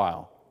for a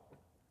while.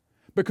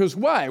 Because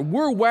why?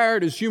 We're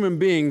wired as human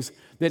beings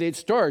that it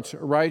starts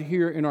right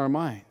here in our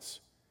minds.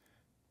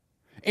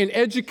 And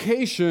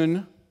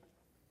education,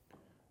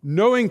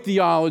 knowing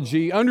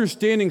theology,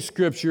 understanding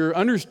Scripture,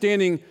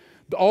 understanding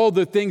all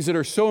the things that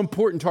are so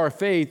important to our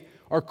faith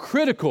are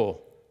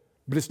critical,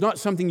 but it's not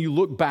something you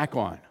look back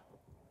on.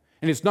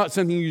 And it's not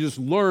something you just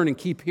learn and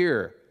keep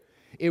here.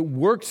 It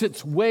works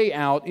its way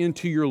out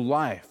into your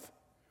life,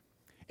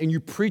 and you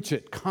preach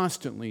it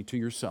constantly to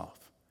yourself.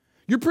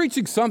 You're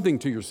preaching something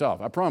to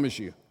yourself, I promise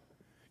you.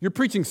 You're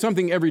preaching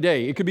something every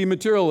day. It could be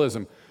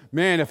materialism.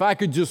 Man, if I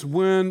could just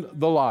win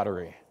the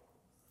lottery.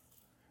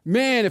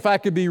 Man, if I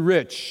could be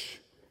rich.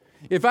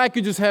 If I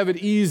could just have it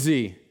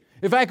easy.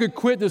 If I could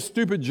quit this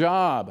stupid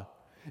job.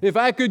 If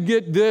I could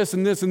get this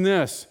and this and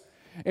this.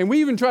 And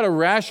we even try to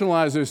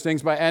rationalize those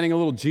things by adding a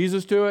little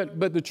Jesus to it.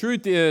 But the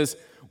truth is,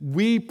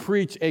 we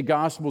preach a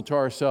gospel to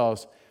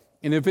ourselves.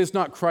 And if it's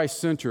not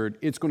Christ-centered,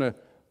 it's going to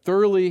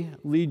thoroughly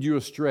lead you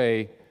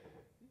astray.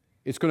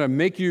 It's going to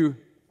make you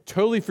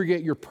totally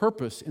forget your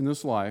purpose in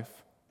this life.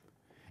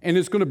 And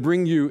it's going to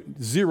bring you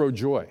zero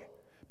joy.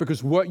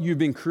 Because what you've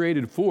been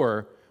created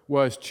for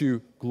was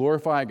to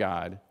glorify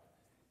God,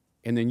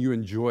 and then you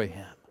enjoy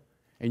Him.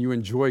 And you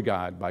enjoy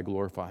God by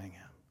glorifying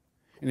Him.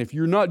 And if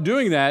you're not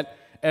doing that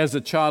as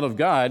a child of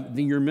God,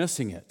 then you're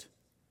missing it.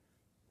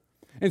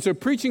 And so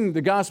preaching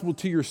the gospel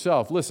to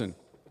yourself, listen,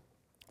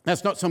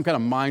 that's not some kind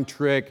of mind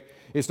trick.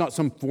 It's not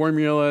some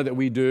formula that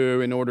we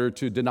do in order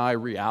to deny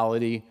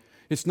reality.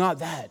 It's not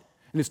that.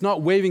 And it's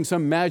not waving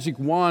some magic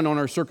wand on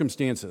our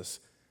circumstances.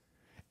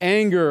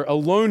 Anger,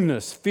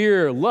 aloneness,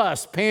 fear,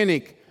 lust,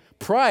 panic,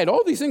 pride,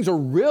 all these things are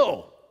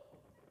real.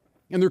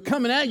 And they're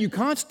coming at you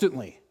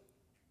constantly.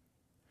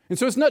 And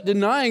so it's not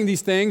denying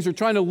these things or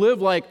trying to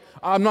live like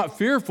I'm not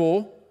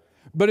fearful,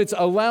 but it's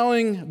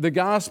allowing the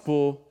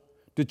gospel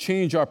to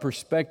change our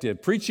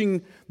perspective.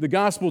 Preaching the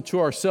gospel to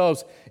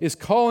ourselves is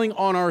calling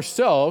on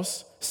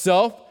ourselves,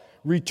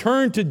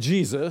 return to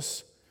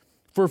Jesus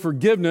for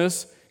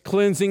forgiveness,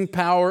 cleansing,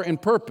 power,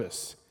 and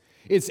purpose.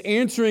 It's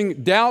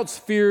answering doubts,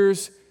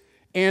 fears,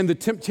 and the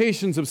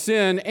temptations of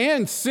sin,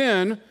 and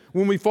sin,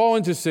 when we fall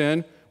into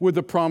sin, with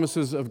the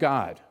promises of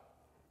God.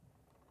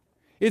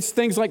 It's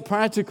things like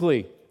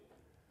practically,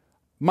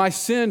 my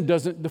sin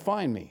doesn't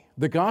define me.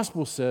 The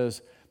gospel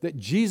says that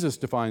Jesus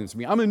defines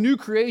me. I'm a new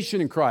creation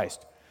in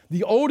Christ.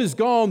 The old is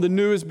gone, the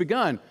new has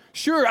begun.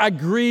 Sure, I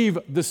grieve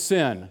the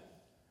sin,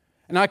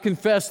 and I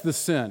confess the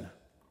sin,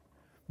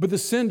 but the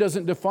sin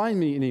doesn't define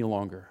me any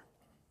longer.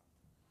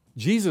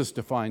 Jesus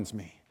defines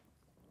me.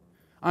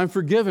 I'm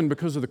forgiven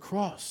because of the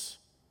cross.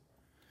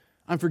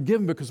 I'm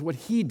forgiven because of what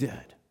He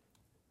did.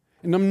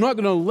 And I'm not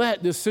going to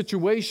let this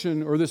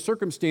situation or this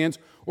circumstance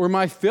or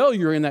my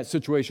failure in that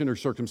situation or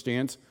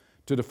circumstance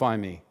to define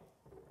me.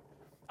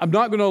 I'm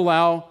not going to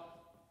allow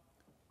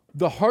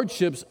the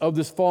hardships of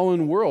this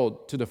fallen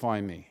world to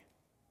define me.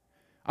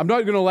 I'm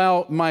not going to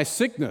allow my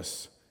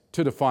sickness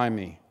to define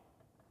me.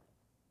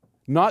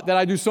 Not that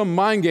I do some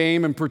mind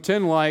game and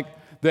pretend like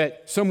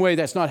that some way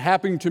that's not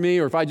happening to me,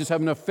 or if I just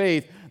have enough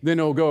faith, then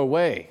it'll go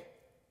away.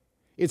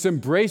 It's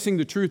embracing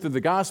the truth of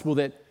the gospel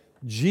that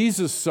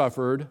Jesus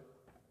suffered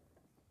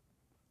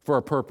for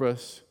a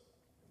purpose,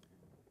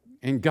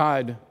 and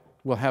God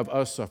will have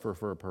us suffer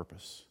for a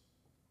purpose.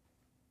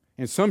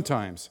 And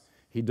sometimes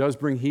He does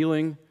bring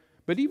healing,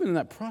 but even in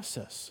that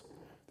process,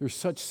 there's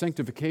such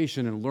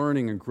sanctification and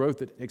learning and growth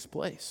that takes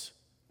place.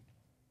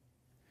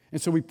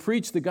 And so we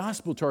preach the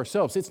gospel to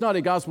ourselves. It's not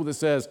a gospel that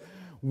says,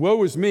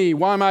 woe is me,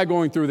 why am I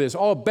going through this?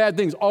 All bad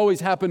things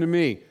always happen to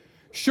me.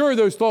 Sure,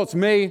 those thoughts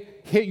may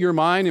hit your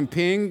mind and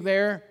ping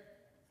there,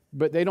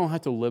 but they don't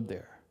have to live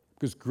there,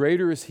 because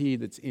greater is He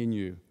that's in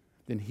you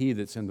than he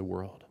that's in the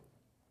world.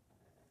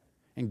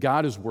 And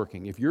God is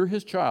working. If you're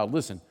His child,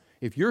 listen,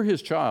 if you're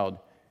His child,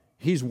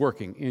 He's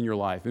working in your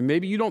life. And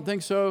maybe you don't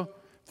think so.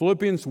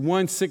 Philippians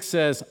 1:6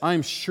 says,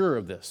 I'm sure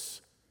of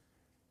this.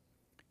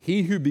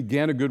 He who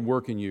began a good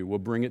work in you will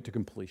bring it to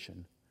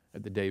completion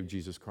at the day of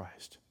Jesus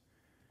Christ.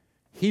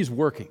 He's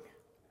working.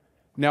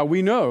 Now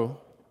we know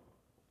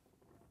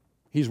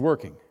He's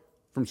working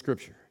from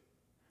Scripture.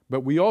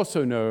 But we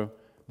also know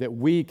that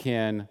we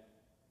can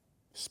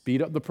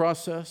speed up the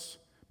process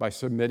by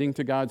submitting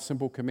to God's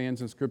simple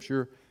commands in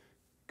Scripture,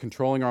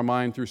 controlling our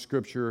mind through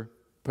Scripture,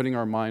 putting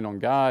our mind on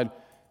God,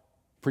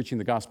 preaching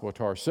the gospel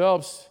to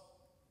ourselves,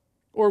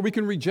 or we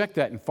can reject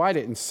that and fight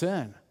it and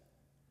sin.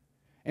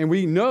 And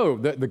we know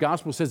that the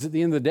gospel says at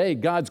the end of the day,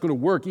 God's going to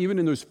work even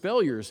in those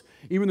failures,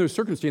 even those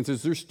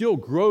circumstances. There's still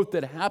growth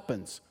that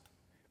happens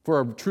for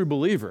a true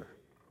believer.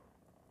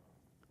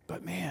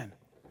 But man,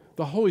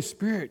 The Holy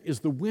Spirit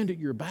is the wind at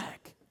your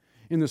back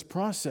in this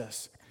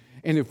process.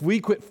 And if we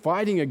quit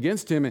fighting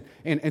against him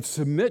and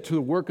submit to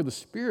the work of the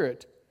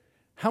Spirit,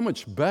 how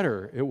much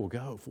better it will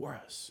go for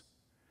us.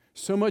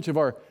 So much of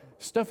our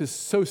stuff is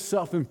so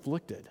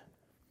self-inflicted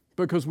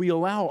because we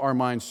allow our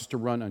minds just to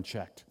run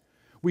unchecked.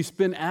 We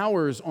spend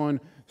hours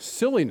on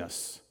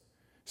silliness,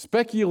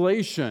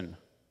 speculation,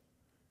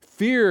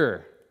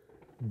 fear,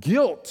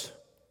 guilt.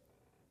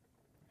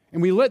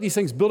 And we let these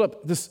things build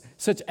up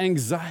such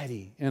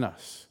anxiety in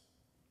us.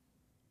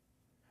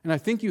 And I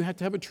think you have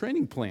to have a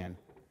training plan.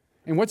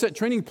 And what's that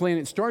training plan?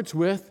 It starts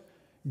with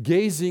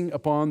gazing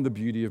upon the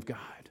beauty of God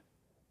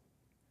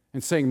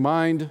and saying,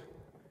 mind,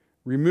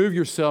 remove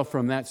yourself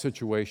from that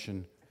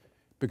situation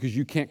because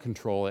you can't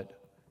control it.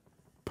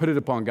 Put it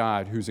upon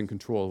God who's in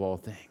control of all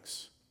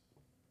things.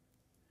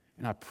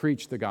 And I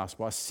preach the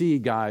gospel. I see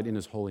God in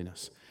his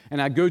holiness.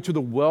 And I go to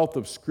the wealth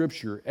of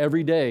Scripture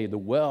every day, the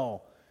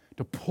well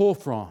to pull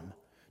from,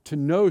 to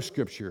know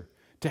Scripture,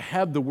 to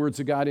have the words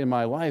of God in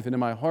my life and in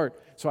my heart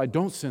so I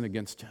don't sin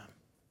against him.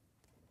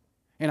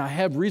 And I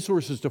have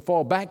resources to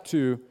fall back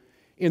to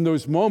in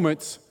those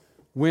moments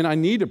when I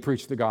need to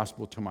preach the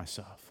gospel to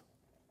myself.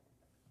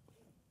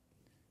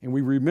 And we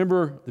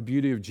remember the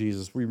beauty of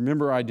Jesus. We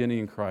remember our identity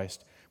in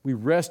Christ. We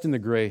rest in the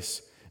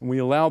grace, and we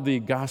allow the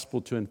gospel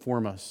to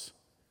inform us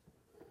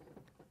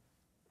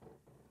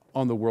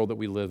on the world that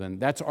we live in.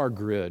 That's our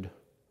grid.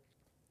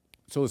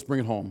 So let's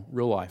bring it home,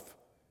 real life.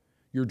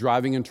 You're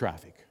driving in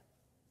traffic.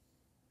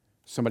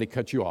 Somebody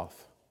cut you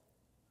off.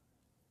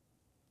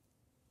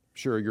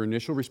 Sure, your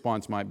initial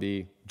response might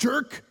be,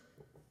 jerk!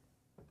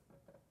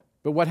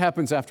 But what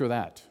happens after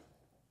that?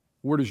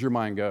 Where does your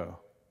mind go?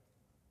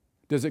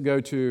 Does it go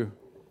to,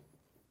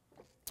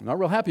 I'm not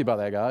real happy about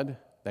that, God.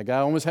 That guy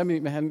almost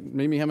made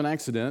me have an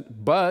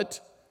accident, but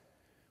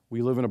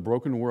we live in a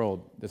broken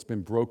world that's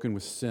been broken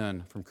with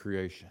sin from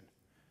creation.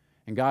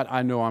 And God,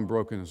 I know I'm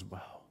broken as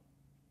well.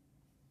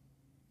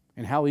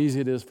 And how easy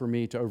it is for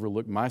me to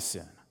overlook my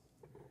sin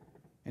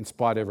and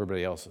spot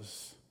everybody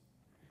else's.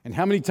 And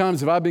how many times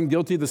have I been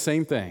guilty of the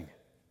same thing?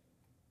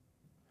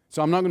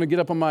 So I'm not going to get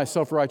up on my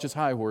self-righteous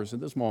high horse at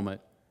this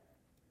moment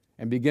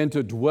and begin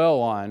to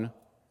dwell on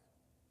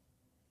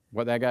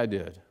what that guy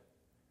did.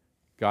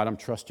 God, I'm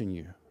trusting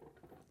you.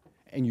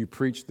 And you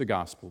preach the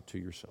gospel to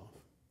yourself.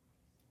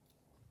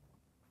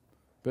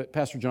 But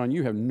Pastor John,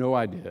 you have no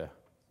idea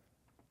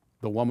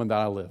the woman that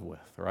I live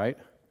with, right?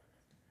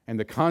 And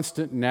the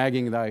constant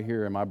nagging that I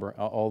hear in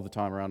all the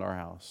time around our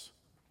house.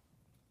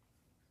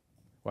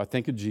 Well, I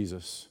think of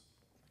Jesus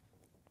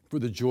for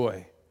the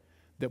joy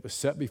that was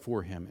set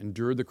before him,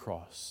 endured the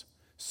cross,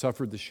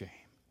 suffered the shame.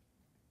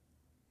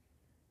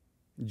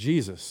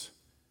 Jesus,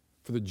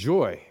 for the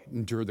joy,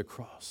 endured the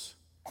cross.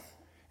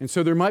 And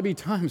so there might be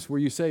times where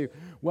you say,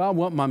 well, I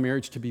want my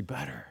marriage to be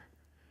better.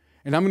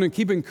 And I'm going to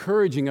keep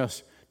encouraging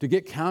us to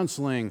get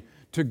counseling,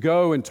 to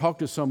go and talk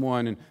to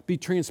someone and be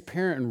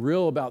transparent and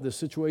real about this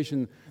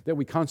situation that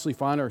we constantly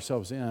find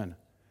ourselves in.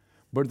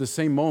 But at the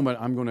same moment,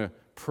 I'm going to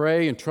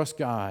pray and trust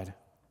God.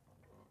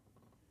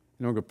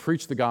 And I'm going to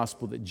preach the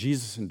gospel that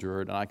Jesus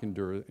endured and I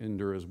can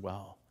endure as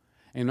well.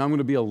 And I'm going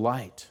to be a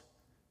light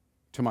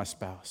to my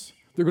spouse.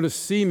 They're going to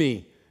see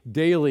me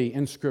daily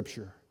in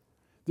Scripture.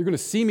 They're going to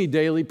see me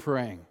daily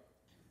praying.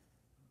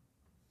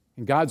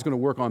 And God's going to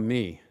work on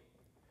me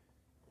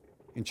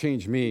and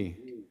change me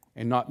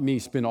and not me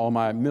spend all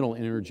my mental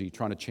energy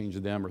trying to change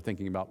them or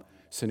thinking about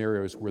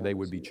scenarios where they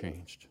would be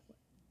changed.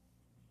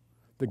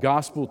 The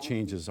gospel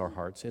changes our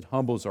hearts. It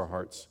humbles our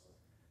hearts.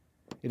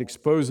 It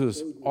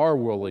exposes our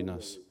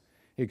worldliness.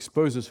 It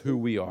exposes who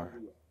we are.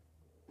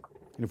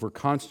 And if we're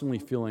constantly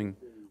filling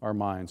our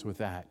minds with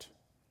that,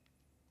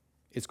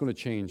 it's going to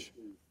change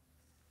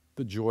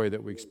the joy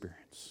that we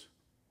experience.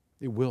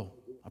 It will.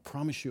 I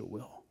promise you it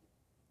will.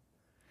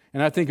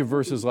 And I think of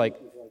verses like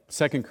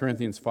 2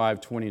 Corinthians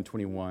 5, 20 and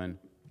 21,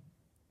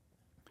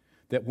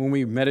 that when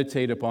we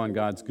meditate upon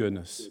God's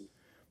goodness,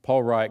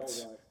 Paul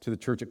writes to the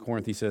church at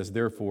Corinth, he says,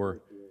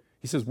 therefore,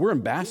 we're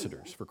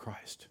ambassadors for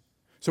Christ.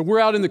 So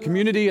we're out in the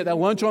community at that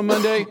lunch on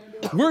Monday.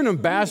 We're an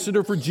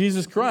ambassador for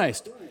Jesus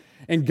Christ.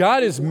 And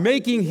God is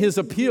making his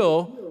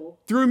appeal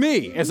through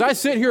me. As I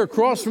sit here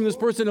across from this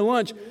person at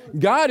lunch,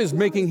 God is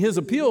making his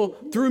appeal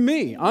through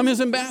me. I'm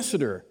his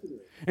ambassador.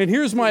 And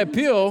here's my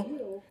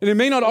appeal. And it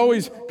may not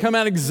always come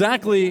out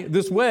exactly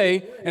this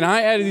way. And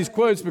I added these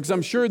quotes because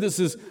I'm sure this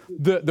is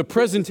the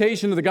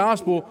presentation of the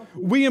gospel.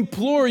 We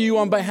implore you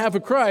on behalf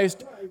of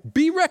Christ,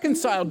 be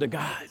reconciled to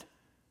God.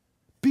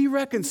 Be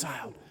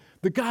reconciled.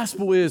 The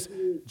gospel is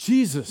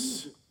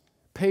Jesus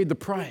paid the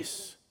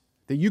price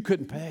that you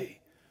couldn't pay.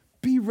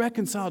 Be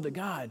reconciled to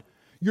God.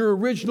 Your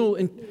original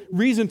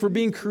reason for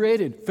being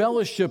created,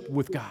 fellowship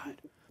with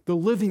God, the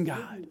living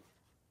God.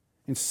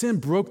 And sin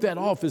broke that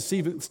off, as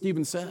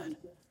Stephen said.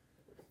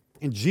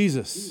 And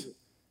Jesus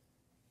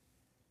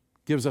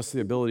gives us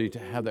the ability to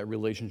have that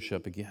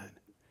relationship again.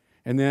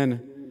 And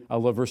then, I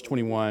love verse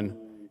 21.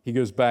 He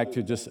goes back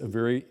to just a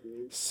very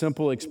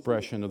simple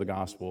expression of the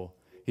gospel.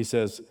 He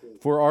says,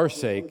 for our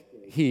sake,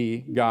 he,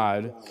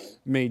 God,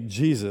 made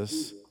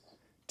Jesus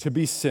to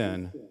be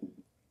sin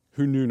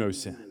who knew no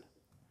sin,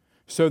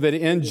 so that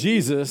in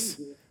Jesus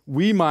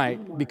we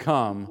might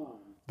become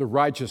the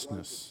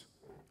righteousness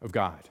of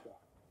God.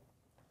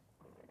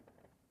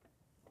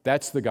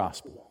 That's the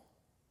gospel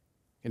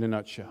in a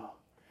nutshell.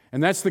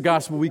 And that's the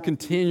gospel we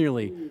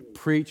continually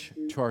preach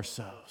to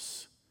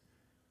ourselves.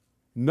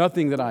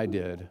 Nothing that I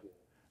did,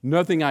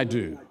 nothing I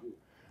do,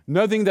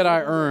 nothing that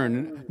I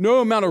earn, no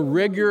amount of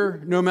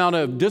rigor, no amount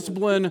of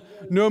discipline,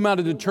 no amount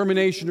of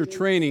determination or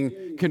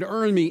training can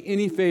earn me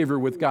any favor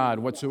with God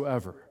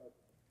whatsoever.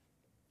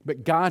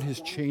 But God has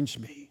changed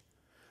me.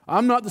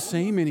 I'm not the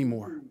same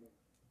anymore.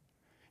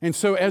 And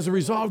so as a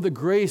result of the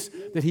grace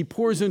that He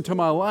pours into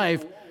my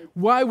life,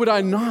 why would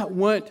I not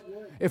want,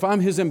 if I'm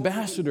His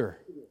ambassador,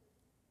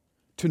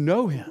 to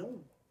know Him,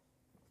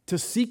 to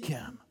seek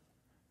Him,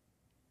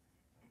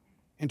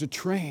 and to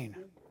train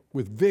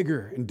with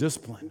vigor and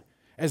discipline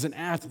as an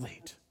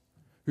athlete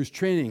who's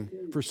training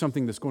for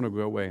something that's going to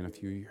go away in a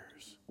few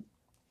years?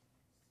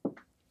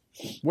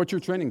 What's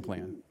your training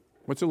plan?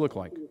 What's it look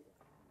like?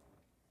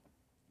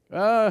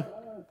 You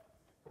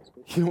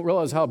don't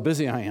realize how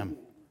busy I am.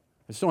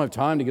 I just don't have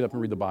time to get up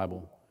and read the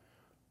Bible.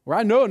 Or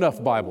I know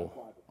enough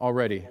Bible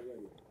already.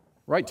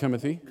 Right,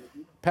 Timothy?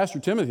 Pastor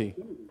Timothy,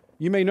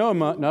 you may know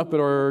enough, but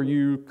are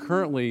you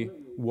currently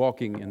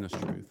walking in this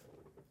truth?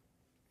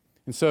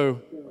 And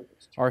so,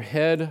 our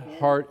head,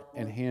 heart,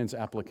 and hands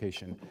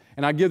application.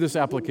 And I give this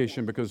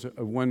application because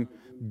of one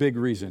big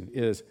reason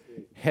is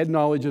head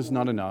knowledge is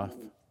not enough.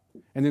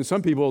 And then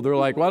some people, they're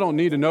like, well, I don't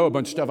need to know a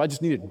bunch of stuff. I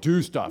just need to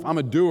do stuff. I'm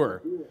a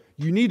doer.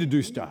 You need to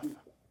do stuff.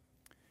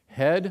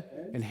 Head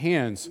and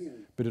hands,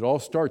 but it all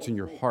starts in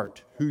your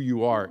heart, who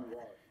you are.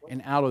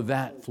 And out of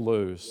that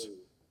flows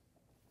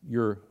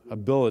your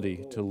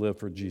ability to live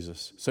for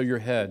Jesus. So your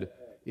head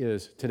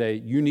is today,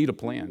 you need a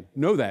plan.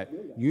 Know that.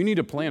 You need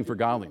a plan for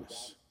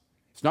godliness.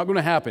 It's not going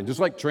to happen. Just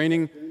like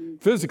training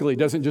physically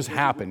doesn't just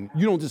happen.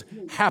 You don't just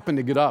happen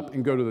to get up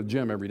and go to the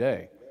gym every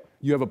day.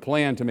 You have a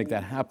plan to make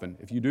that happen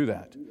if you do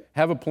that.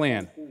 Have a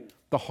plan.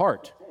 The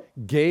heart.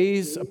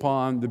 Gaze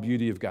upon the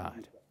beauty of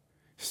God.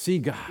 See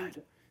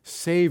God.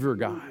 Savor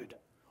God.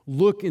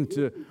 Look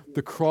into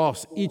the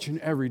cross each and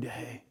every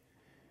day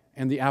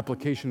and the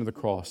application of the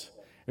cross.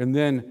 And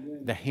then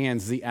the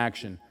hands, the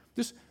action.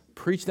 Just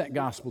preach that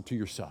gospel to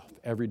yourself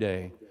every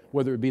day,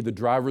 whether it be the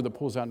driver that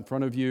pulls out in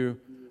front of you,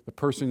 the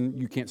person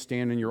you can't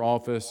stand in your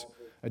office,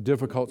 a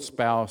difficult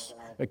spouse,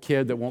 a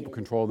kid that won't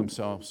control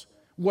themselves.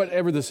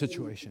 Whatever the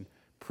situation,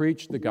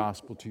 preach the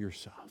gospel to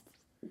yourself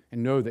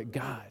and know that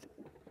God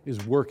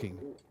is working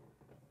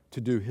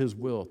to do His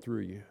will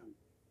through you.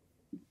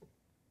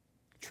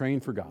 Train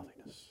for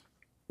godliness.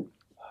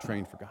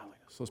 Train for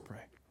godliness. Let's pray.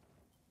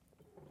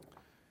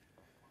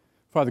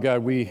 Father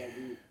God, we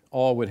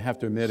all would have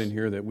to admit in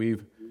here that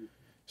we've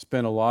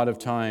spent a lot of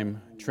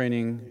time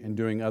training and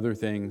doing other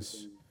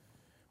things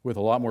with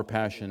a lot more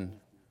passion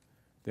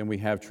than we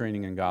have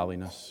training in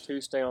godliness. 2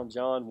 stay on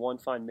John, 1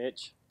 find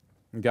Mitch.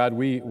 And God, I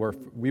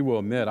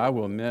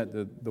will admit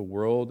that the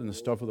world and the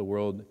stuff of the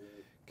world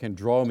can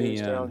draw me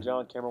in. On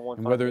John, Cameron, 1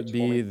 and whether it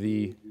be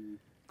the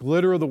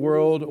glitter of the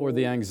world or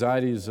the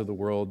anxieties of the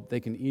world, they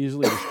can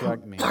easily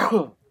distract me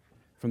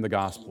from the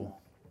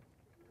gospel.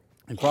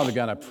 And Father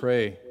God, I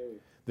pray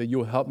that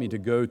you'll help me to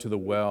go to the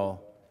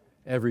well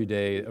every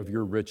day of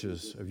your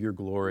riches, of your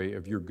glory,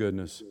 of your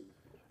goodness,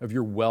 of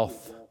your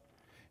wealth.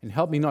 And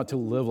help me not to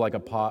live like a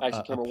pauper,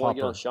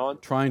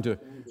 trying to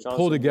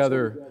pull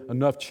together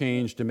enough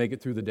change to make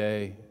it through the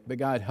day. But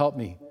God, help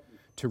me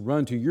to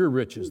run to your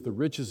riches, the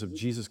riches of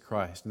Jesus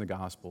Christ and the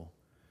gospel,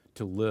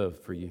 to live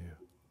for you.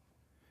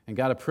 And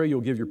God, I pray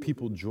you'll give your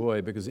people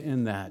joy, because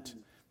in that,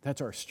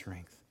 that's our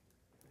strength.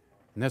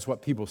 And that's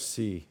what people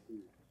see.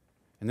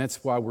 And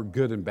that's why we're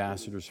good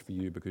ambassadors for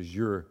you, because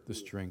you're the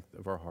strength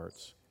of our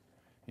hearts.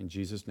 In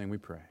Jesus' name we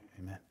pray.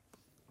 Amen.